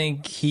you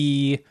think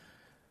he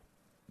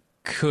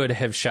could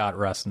have shot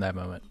Russ in that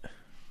moment?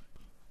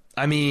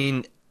 I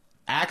mean,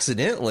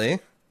 accidentally.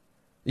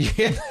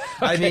 Yeah.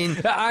 Okay.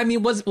 I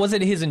mean, was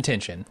it his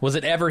intention? Was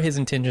it ever his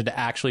intention to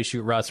actually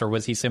shoot Russ, or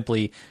was he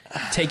simply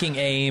taking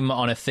aim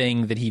on a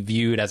thing that he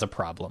viewed as a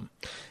problem?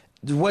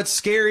 What's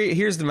scary,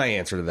 here's my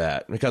answer to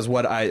that, because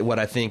what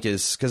I think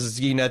is, because,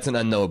 you know, that's an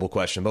unknowable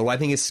question, but what I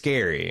think is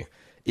scary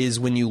is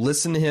when you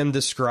listen to him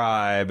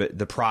describe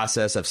the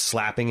process of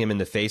slapping him in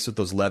the face with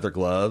those leather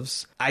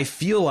gloves. I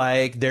feel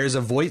like there's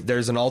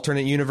an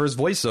alternate universe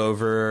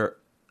voiceover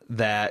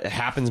that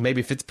happens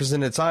maybe 50%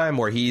 of the time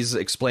where he's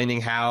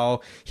explaining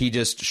how he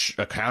just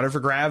accounted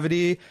for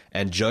gravity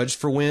and judged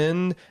for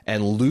wind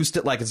and loosed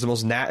it like it's the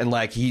most and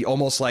like he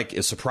almost like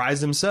is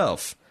surprised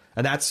himself.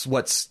 And that's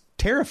what's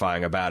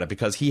terrifying about it,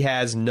 because he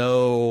has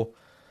no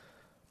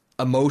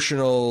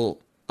emotional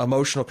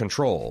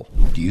control.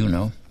 Do you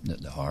know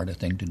that the harder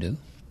thing to do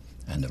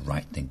and the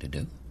right thing to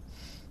do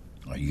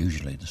are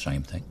usually the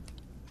same thing?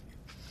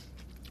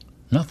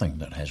 Nothing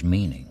that has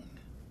meaning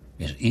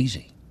is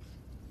easy.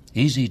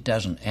 Easy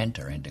doesn't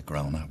enter into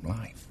grown-up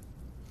life.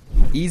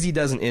 Easy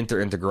doesn't enter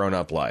into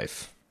grown-up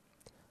life.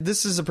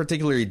 This is a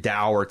particularly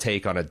dour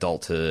take on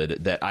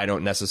adulthood that I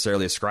don't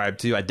necessarily ascribe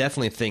to. I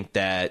definitely think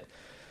that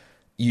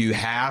you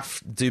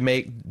have to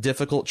make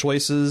difficult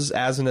choices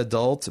as an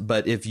adult,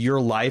 but if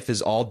your life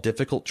is all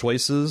difficult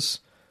choices,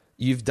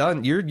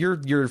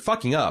 you're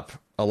fucking up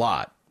a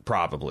lot,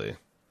 probably.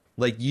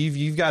 Like,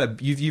 you've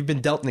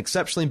been dealt an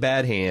exceptionally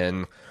bad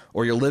hand,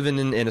 or you're living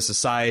in a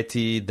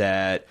society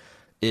that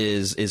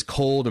is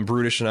cold and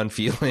brutish and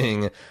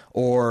unfeeling,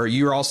 or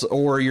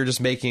you're just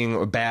making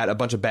a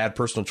bunch of bad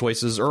personal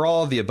choices, or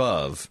all of the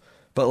above.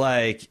 But,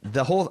 like,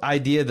 the whole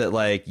idea that,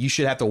 like, you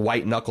should have to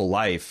white-knuckle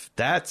life,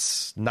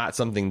 that's not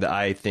something that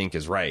I think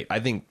is right. I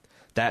think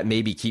that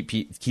maybe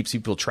keeps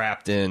people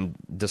trapped in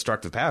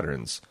destructive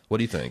patterns. What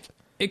do you think?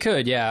 It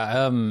could,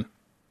 yeah. And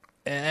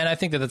I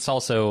think that that's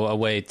also a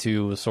way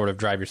to sort of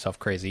drive yourself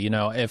crazy. You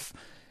know,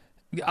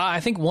 I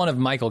think one of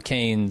Michael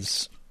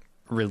Caine's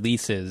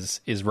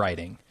releases is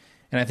writing.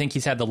 and I think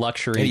he's had the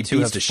luxury And he to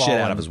beats have the fallen.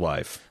 shit out of his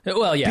wife.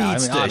 Well, yeah,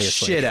 Beats I mean, the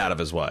obviously. shit out of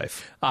his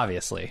wife.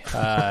 Obviously.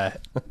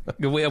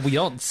 We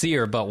don't see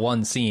her but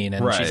one scene,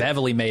 and Right. she's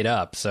heavily made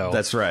up. So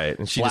That's right.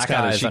 And she Black just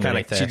eyes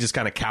underneath there.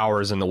 kind of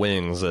cowers in the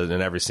wings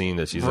in every scene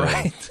that she's in.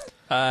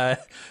 Right.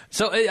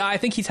 So I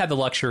think he's had the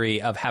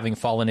luxury of having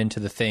fallen into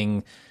the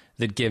thing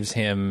that gives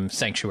him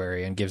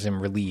sanctuary and gives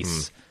him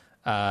release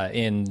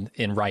in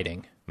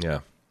writing.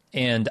 Yeah.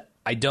 And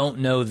I don't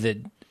know that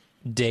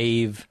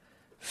Dave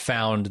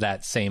found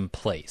that same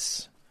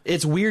place.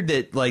 It's weird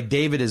that like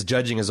David is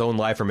judging his own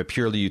life from a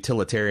purely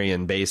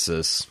utilitarian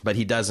basis, but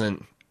he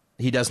doesn't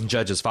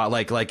judge his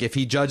father. Like if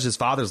he judged his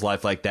father's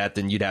life like that,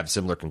 then you'd have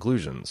similar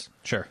conclusions.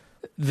 Sure.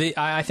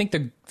 I think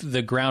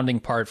the grounding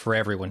part for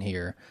everyone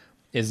here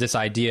is this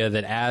idea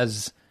that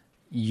as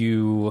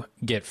you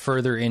get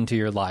further into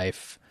your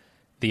life,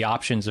 the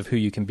options of who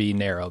you can be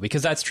narrow,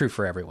 because that's true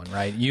for everyone,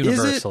 right?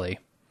 Universally.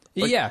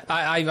 Yeah,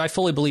 I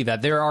fully believe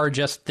that. There are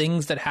just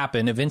things that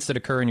happen, events that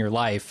occur in your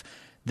life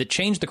that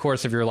change the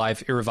course of your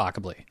life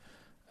irrevocably.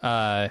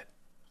 Having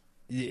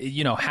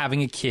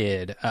a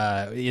kid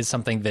is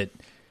something that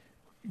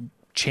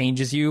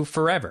changes you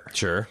forever.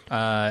 Sure.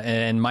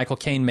 And Michael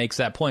Caine makes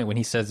that point when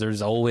he says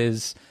there's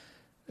always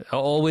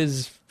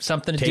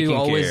something to Taking do,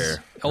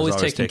 care. always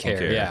There's taking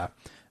care. Yeah.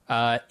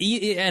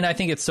 And I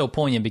think it's so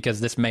poignant because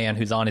this man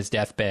who's on his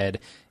deathbed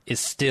is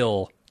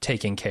still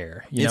taking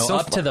care.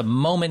 To the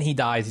moment he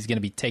dies, he's going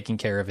to be taking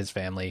care of his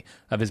family,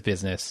 of his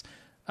business.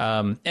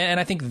 And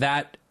I think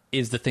that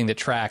is the thing that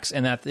tracks,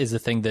 and that is the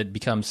thing that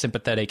becomes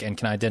sympathetic and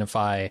can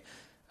identify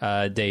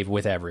Dave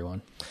with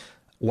everyone.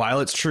 While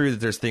it's true that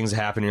there's things that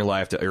happen in your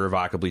life that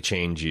irrevocably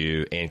change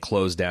you and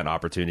close down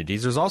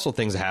opportunities, there's also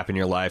things that happen in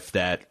your life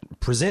that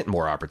present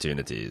more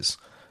opportunities.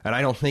 And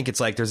I don't think it's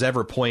like there's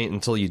ever a point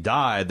until you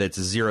die that's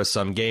a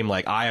zero-sum game.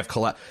 Like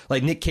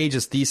like Nick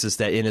Cage's thesis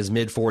that in his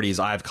mid-40s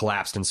I've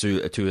collapsed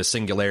into a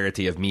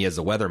singularity of me as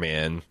a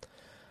weatherman.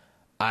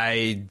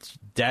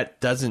 That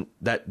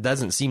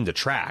doesn't seem to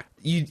track.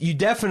 You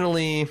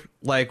definitely,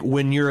 like,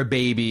 when you're a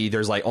baby,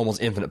 there's like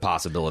almost infinite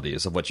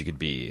possibilities of what you could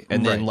be.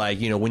 And then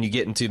when you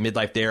get into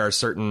midlife, there are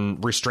certain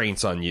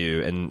restraints on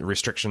you and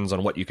restrictions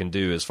on what you can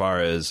do as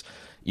far as,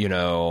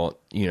 moving,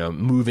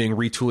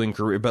 retooling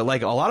career. But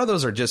like a lot of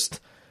those are just,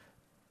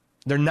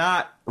 they're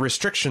not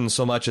restrictions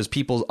so much as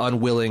people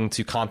unwilling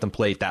to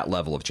contemplate that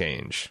level of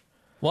change.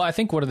 Well, I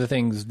think one of the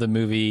things the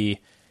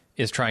movie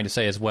is trying to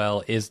say as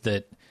well is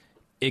that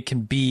it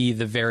can be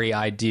the very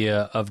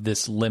idea of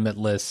this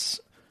limitless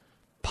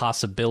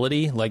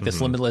possibility, like this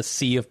limitless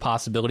sea of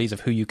possibilities of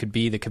who you could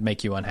be that could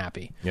make you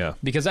unhappy. Yeah.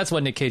 Because that's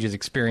what Nick Cage is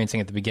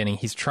experiencing at the beginning.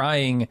 He's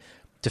trying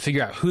to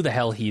figure out who the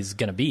hell he's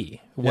going to be,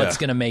 what's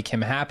going to make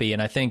him happy.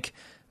 And I think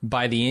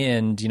by the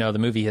end, the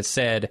movie has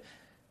said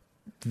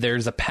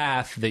there's a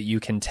path that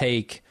you can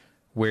take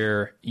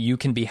where you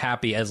can be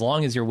happy as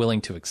long as you're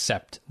willing to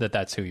accept that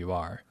that's who you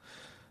are.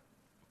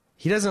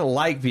 He doesn't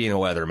like being a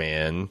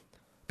weatherman,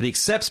 but he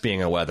accepts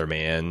being a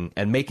weatherman,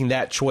 and making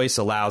that choice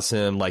allows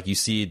him, like you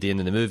see at the end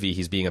of the movie,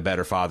 he's being a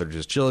better father to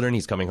his children.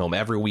 He's coming home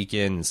every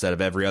weekend instead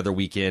of every other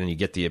weekend, and you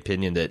get the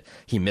opinion that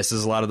he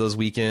misses a lot of those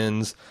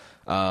weekends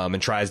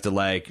and tries to,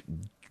 like,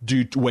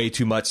 do way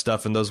too much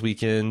stuff in those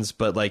weekends.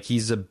 But, like,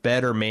 he's a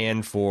better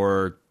man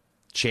for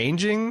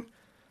changing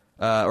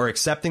or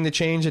accepting the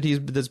change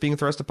that's being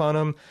thrust upon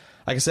him.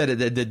 Like I said,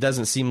 it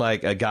doesn't seem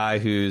like a guy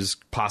whose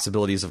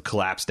possibilities have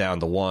collapsed down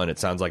to one. It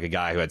sounds like a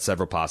guy who had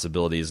several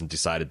possibilities and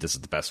decided this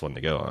is the best one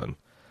to go on.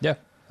 Yeah,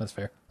 that's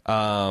fair.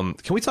 Can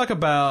we talk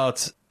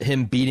about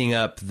him beating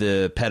up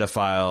the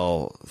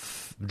pedophile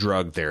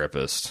drug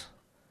therapist?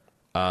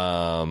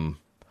 You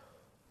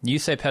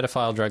say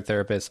pedophile drug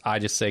therapist, I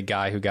just say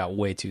guy who got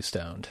way too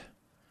stoned.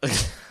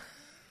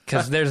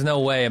 Because there's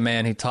no way a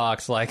man who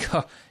talks like,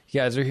 oh,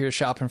 you guys are here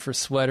shopping for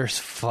sweaters,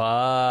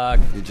 fuck.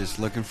 You're just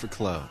looking for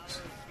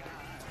clothes.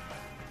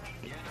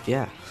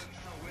 Yeah.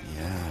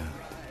 Yeah.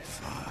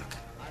 Fuck.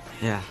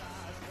 Yeah.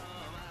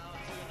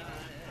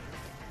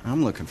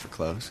 I'm looking for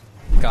clothes.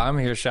 I'm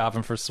here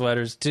shopping for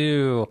sweaters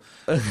too.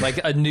 Like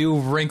a new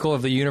wrinkle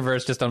of the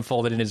universe just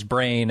unfolded in his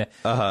brain.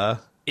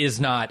 Is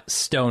not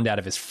stoned out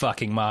of his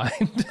fucking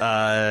mind.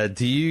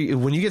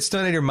 When you get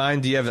stoned out of your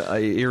mind, do you have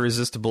an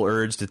irresistible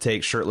urge to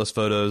take shirtless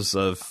photos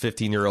of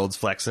 15-year-olds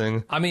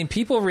flexing? I mean,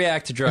 people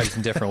react to drugs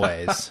in different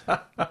ways.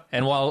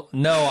 And while,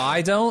 no,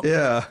 I don't.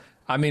 Yeah.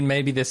 I mean,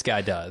 maybe this guy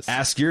does.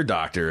 Ask your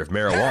doctor if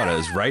marijuana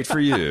is right for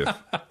you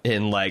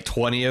in like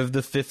 20 of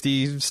the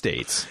 50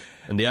 states.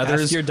 And the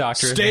others, Ask your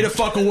doctor. Stay the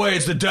fuck away.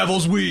 It's the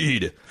devil's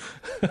weed.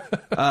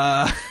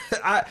 I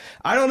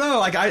don't know.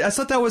 Like I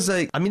thought that was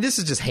like. I mean, this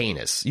is just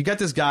heinous. You got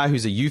this guy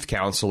who's a youth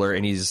counselor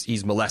and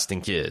he's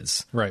molesting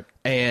kids, right?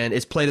 And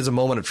it's played as a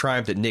moment of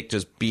triumph that Nick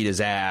just beat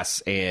his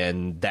ass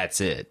and that's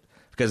it.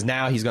 Because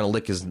now he's going to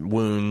lick his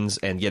wounds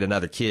and get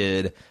another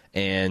kid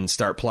and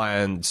start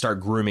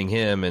grooming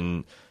him,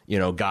 and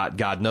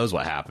God knows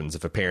what happens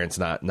if a parent's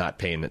not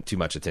paying too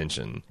much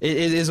attention. It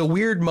is a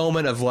weird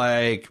moment of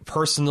like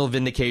personal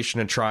vindication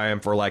and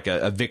triumph, or like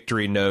a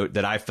victory note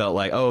that I felt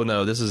like, oh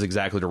no, this is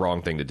exactly the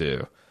wrong thing to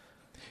do.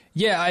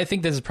 Yeah, I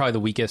think this is probably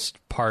the weakest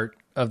part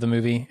of the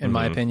movie, in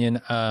my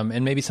opinion,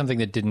 and maybe something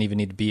that didn't even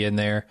need to be in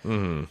there.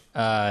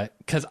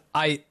 Because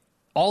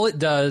all it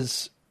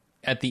does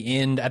at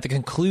the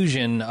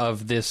conclusion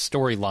of this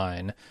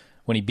storyline,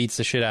 when he beats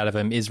the shit out of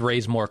him, is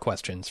raise more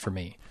questions for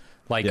me.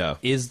 Like,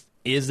 is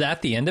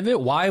that the end of it?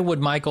 Why would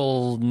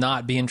Michael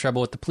not be in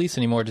trouble with the police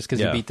anymore just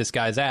because he beat this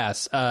guy's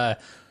ass?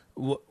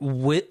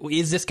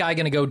 Is this guy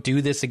going to go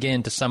do this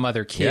again to some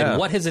other kid? Yeah.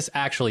 What has this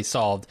actually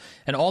solved?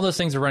 And all those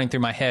things are running through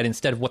my head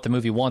instead of what the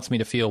movie wants me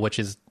to feel, which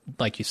is,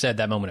 like you said,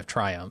 that moment of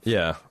triumph.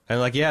 Yeah. And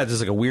like,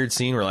 there's like a weird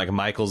scene where like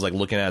Michael's like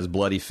looking at his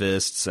bloody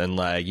fists and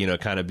like, you know,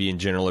 kind of being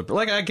general.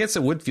 Like, I guess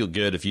it would feel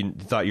good if you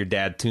thought your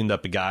dad tuned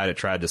up a guy that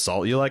tried to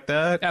assault you like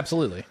that.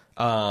 Absolutely.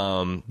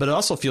 But it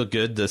also feel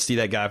good to see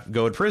that guy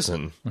go to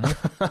prison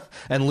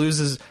and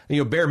loses,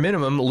 bare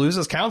minimum, lose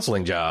his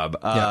counseling job.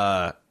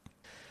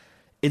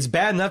 It's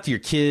bad enough your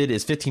kid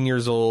is 15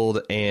 years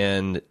old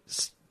and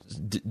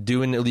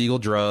doing illegal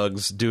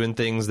drugs, doing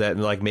things that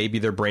like maybe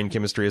their brain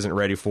chemistry isn't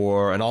ready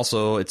for. And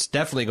also it's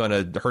definitely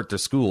going to hurt their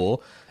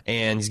school,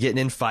 and he's getting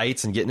in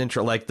fights and getting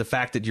into like the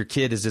fact that your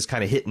kid is just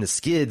kind of hitting the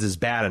skids is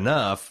bad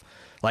enough.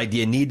 Like, do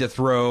you need to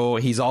throw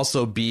he's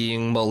also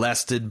being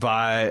molested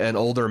by an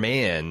older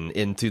man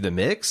into the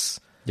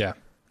mix? Yeah.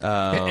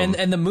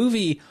 And the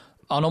movie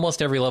on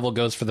almost every level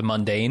goes for the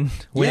mundane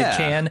when it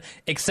can,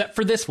 except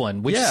for this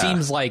one, which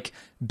seems like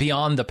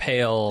beyond the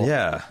pale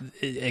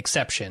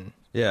exception.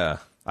 Yeah,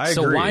 I agree.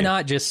 So why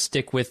not just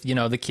stick with,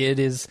 the kid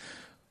is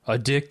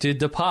addicted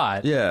to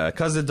pot? Yeah,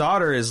 because the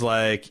daughter is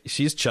like,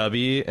 she's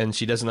chubby and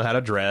she doesn't know how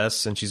to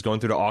dress and she's going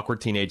through the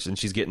awkward teenage and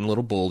she's getting a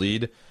little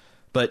bullied,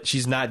 but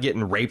she's not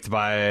getting raped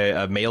by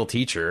a male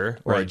teacher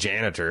or a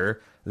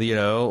janitor.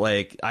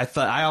 Like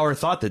I always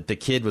thought that the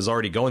kid was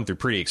already going through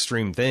pretty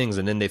extreme things,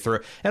 and then they throw.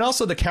 And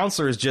also the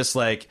counselor is just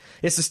like,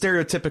 it's a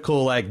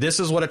stereotypical like, this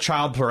is what a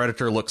child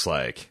predator looks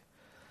like.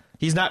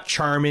 He's not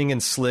charming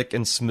and slick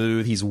and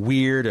smooth. He's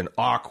weird and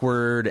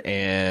awkward,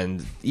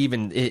 and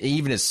even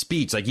his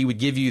speech, like he would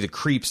give you the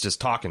creeps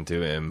just talking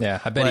to him. Yeah,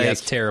 I bet he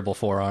has terrible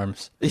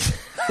forearms.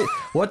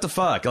 What the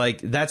fuck?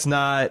 Like, that's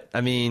not.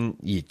 I mean,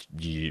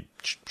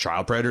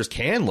 child predators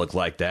can look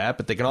like that,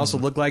 but they can also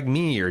look like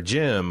me or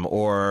Jim,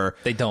 or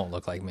they don't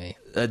look like me.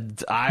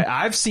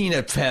 I've seen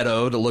a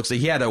pedo that looks like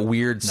he had a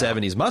weird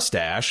 70s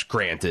mustache.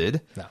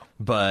 Granted, no.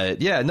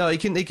 But yeah, no, he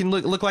can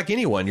look like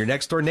anyone. Your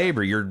next door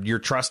neighbor, your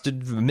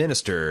trusted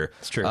minister.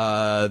 It's true.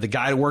 The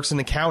guy who works in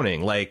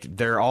accounting, like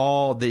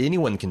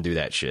anyone can do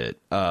that shit.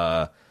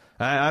 I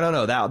don't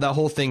know, that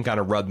whole thing kind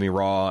of rubbed me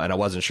raw, and I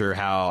wasn't sure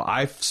how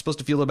I'm supposed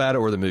to feel about it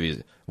or the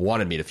movie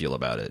wanted me to feel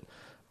about it.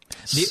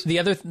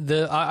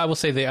 I will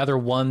say the other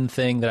one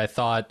thing that I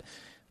thought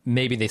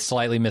maybe they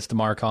slightly missed the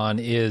mark on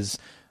is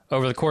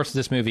over the course of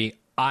this movie,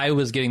 I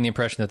was getting the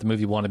impression that the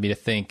movie wanted me to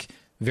think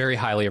very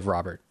highly of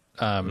Robert.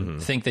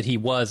 Think that he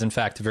was, in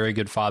fact, a very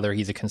good father.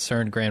 He's a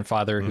concerned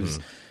grandfather who's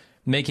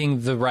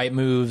making the right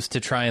moves to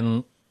try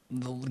and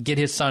get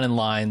his son in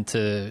line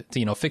to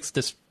fix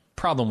this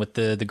problem with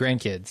the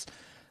grandkids.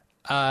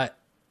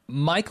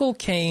 Michael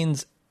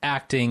Caine's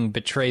acting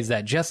betrays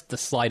that just the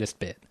slightest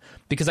bit,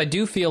 because I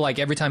do feel like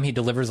every time he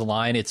delivers a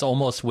line, it's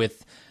almost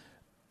with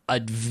a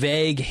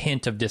vague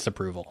hint of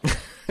disapproval.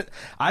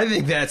 I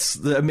think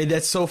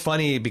that's so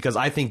funny, because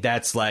I think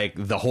that's like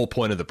the whole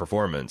point of the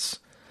performance.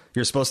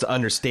 You're supposed to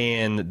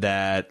understand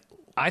that.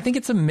 I think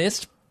it's a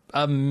missed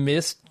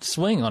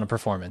swing on a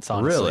performance,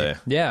 honestly. Really?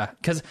 Yeah,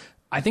 because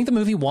I think the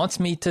movie wants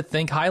me to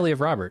think highly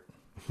of Robert.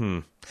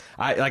 I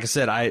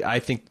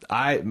think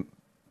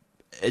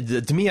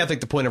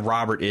the point of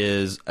Robert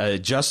is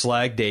just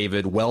like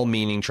David,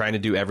 well-meaning, trying to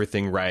do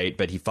everything right,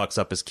 but he fucks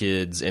up his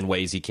kids in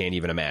ways he can't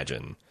even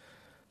imagine.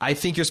 I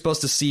think you're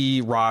supposed to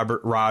see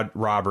Robert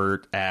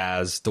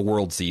as the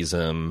world sees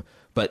him,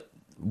 but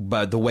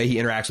the way he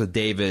interacts with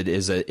David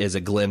is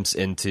a glimpse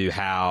into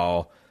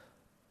how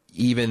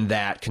even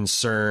that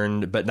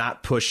concerned but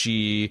not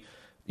pushy,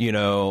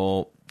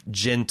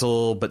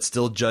 gentle but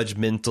still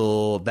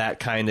judgmental, that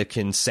kind of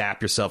can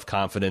sap your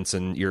self-confidence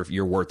and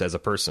your worth as a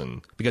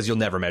person, because you'll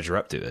never measure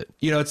up to it.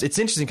 It's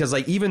interesting because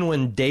like even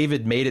when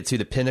David made it to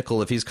the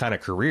pinnacle of his kind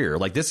of career,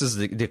 like this is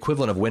the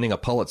equivalent of winning a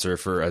Pulitzer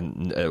for a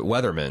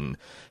weatherman,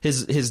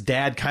 his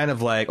dad kind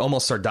of like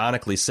almost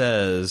sardonically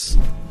says,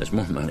 "That's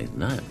more money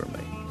than I ever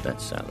made,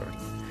 that salary.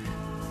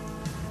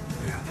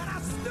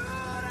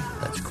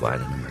 That's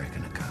quite an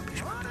American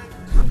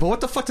accomplishment." But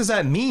what the fuck does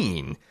that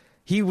mean?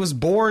 He was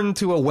born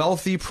to a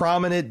wealthy,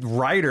 prominent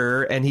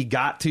writer, and he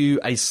got to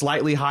a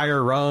slightly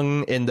higher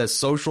rung in the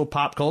social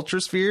pop culture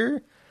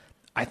sphere.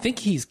 I think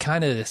he's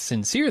kind of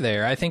sincere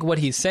there. I think what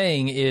he's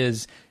saying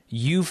is,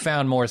 you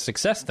found more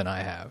success than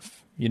I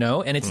have,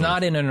 and it's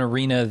not in an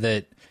arena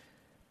that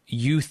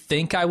you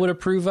think I would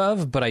approve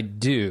of, but I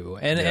do.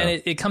 And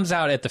it comes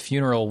out at the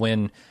funeral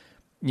when,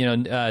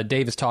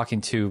 Dave is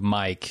talking to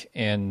Mike,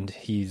 and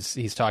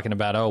he's talking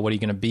about, oh, what are you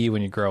going to be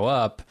when you grow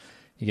up?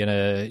 You're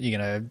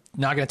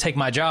not gonna take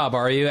my job,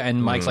 are you?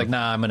 And Mike's like,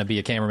 nah, I'm gonna be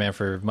a cameraman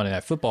for Monday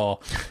Night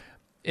Football.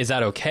 Is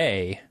that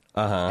okay?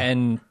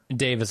 And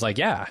Dave is like,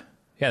 yeah,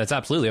 that's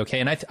absolutely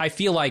okay. And I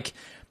feel like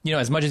you know,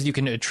 as much as you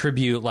can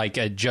attribute like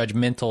a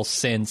judgmental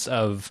sense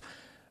of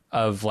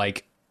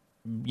like,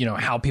 you know,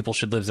 how people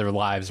should live their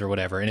lives or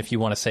whatever. And if you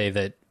want to say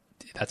that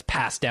that's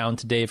passed down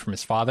to Dave from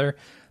his father,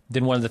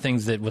 then one of the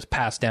things that was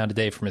passed down to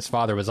Dave from his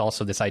father was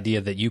also this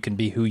idea that you can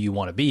be who you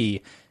want to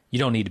be. You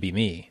don't need to be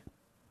me.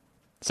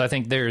 So I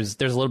think there's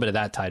a little bit of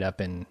that tied up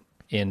in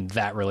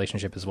that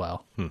relationship as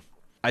well.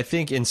 I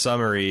think in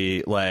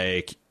summary,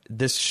 like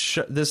this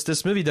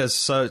movie does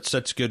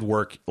such good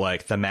work,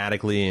 like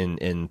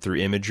thematically and through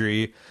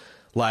imagery.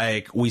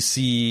 Like we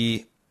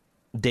see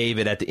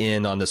David at the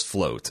end on this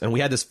float, and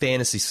we had this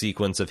fantasy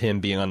sequence of him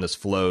being on this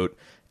float,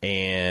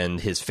 and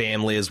his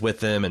family is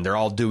with him, and they're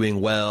all doing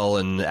well,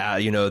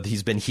 and you know,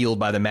 he's been healed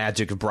by the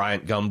magic of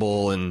Bryant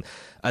Gumbel,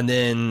 and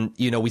then,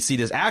 you know, we see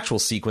this actual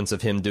sequence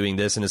of him doing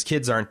this, and his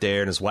kids aren't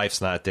there, and his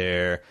wife's not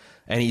there.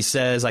 And he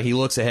says, like, he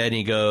looks ahead and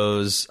he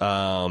goes,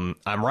 I'm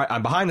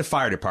behind the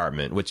fire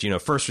department, which, you know,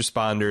 first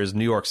responders,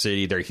 New York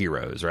City, they're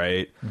heroes,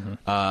 right?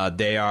 Mm-hmm.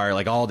 They are,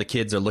 like, all the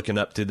kids are looking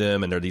up to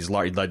them, and they're these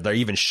large, like, they're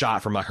even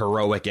shot from a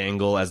heroic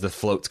angle as the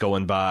float's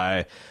going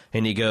by.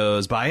 And he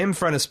goes, but I am in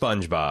front of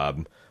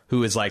SpongeBob,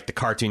 who is, like, the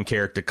cartoon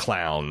character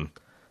clown.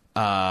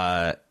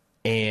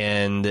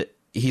 And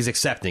he's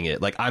accepting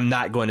it. Like, I'm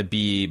not going to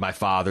be my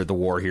father, the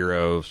war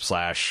hero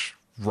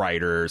 /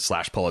 writer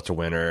 / Pulitzer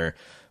winner,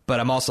 but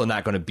I'm also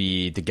not going to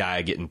be the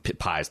guy getting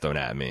pies thrown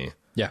at me.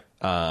 Yeah.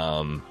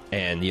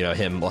 And, you know,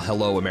 him,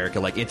 Hello America,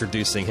 like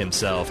introducing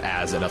himself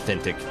as an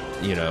authentic,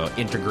 you know,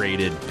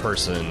 integrated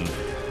person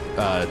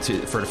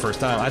for the first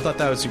time. I thought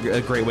that was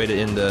a great way to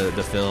end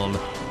the film.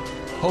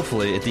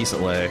 Hopefully a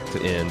decent way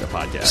to end a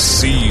podcast.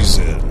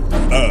 Season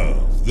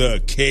of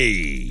the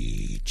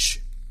Cage.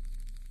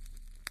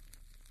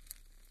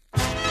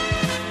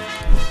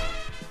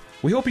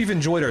 We hope you've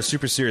enjoyed our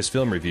Super Serious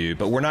film review,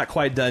 but we're not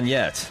quite done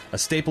yet. A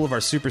staple of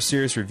our Super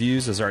Serious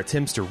reviews is our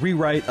attempts to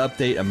rewrite,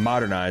 update, and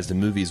modernize the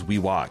movies we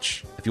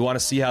watch. If you want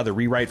to see how the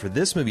rewrite for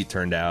this movie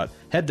turned out,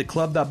 head to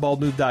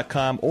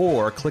club.baldmove.com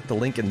or click the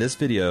link in this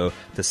video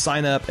to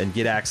sign up and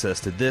get access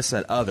to this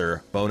and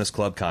other bonus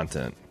club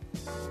content.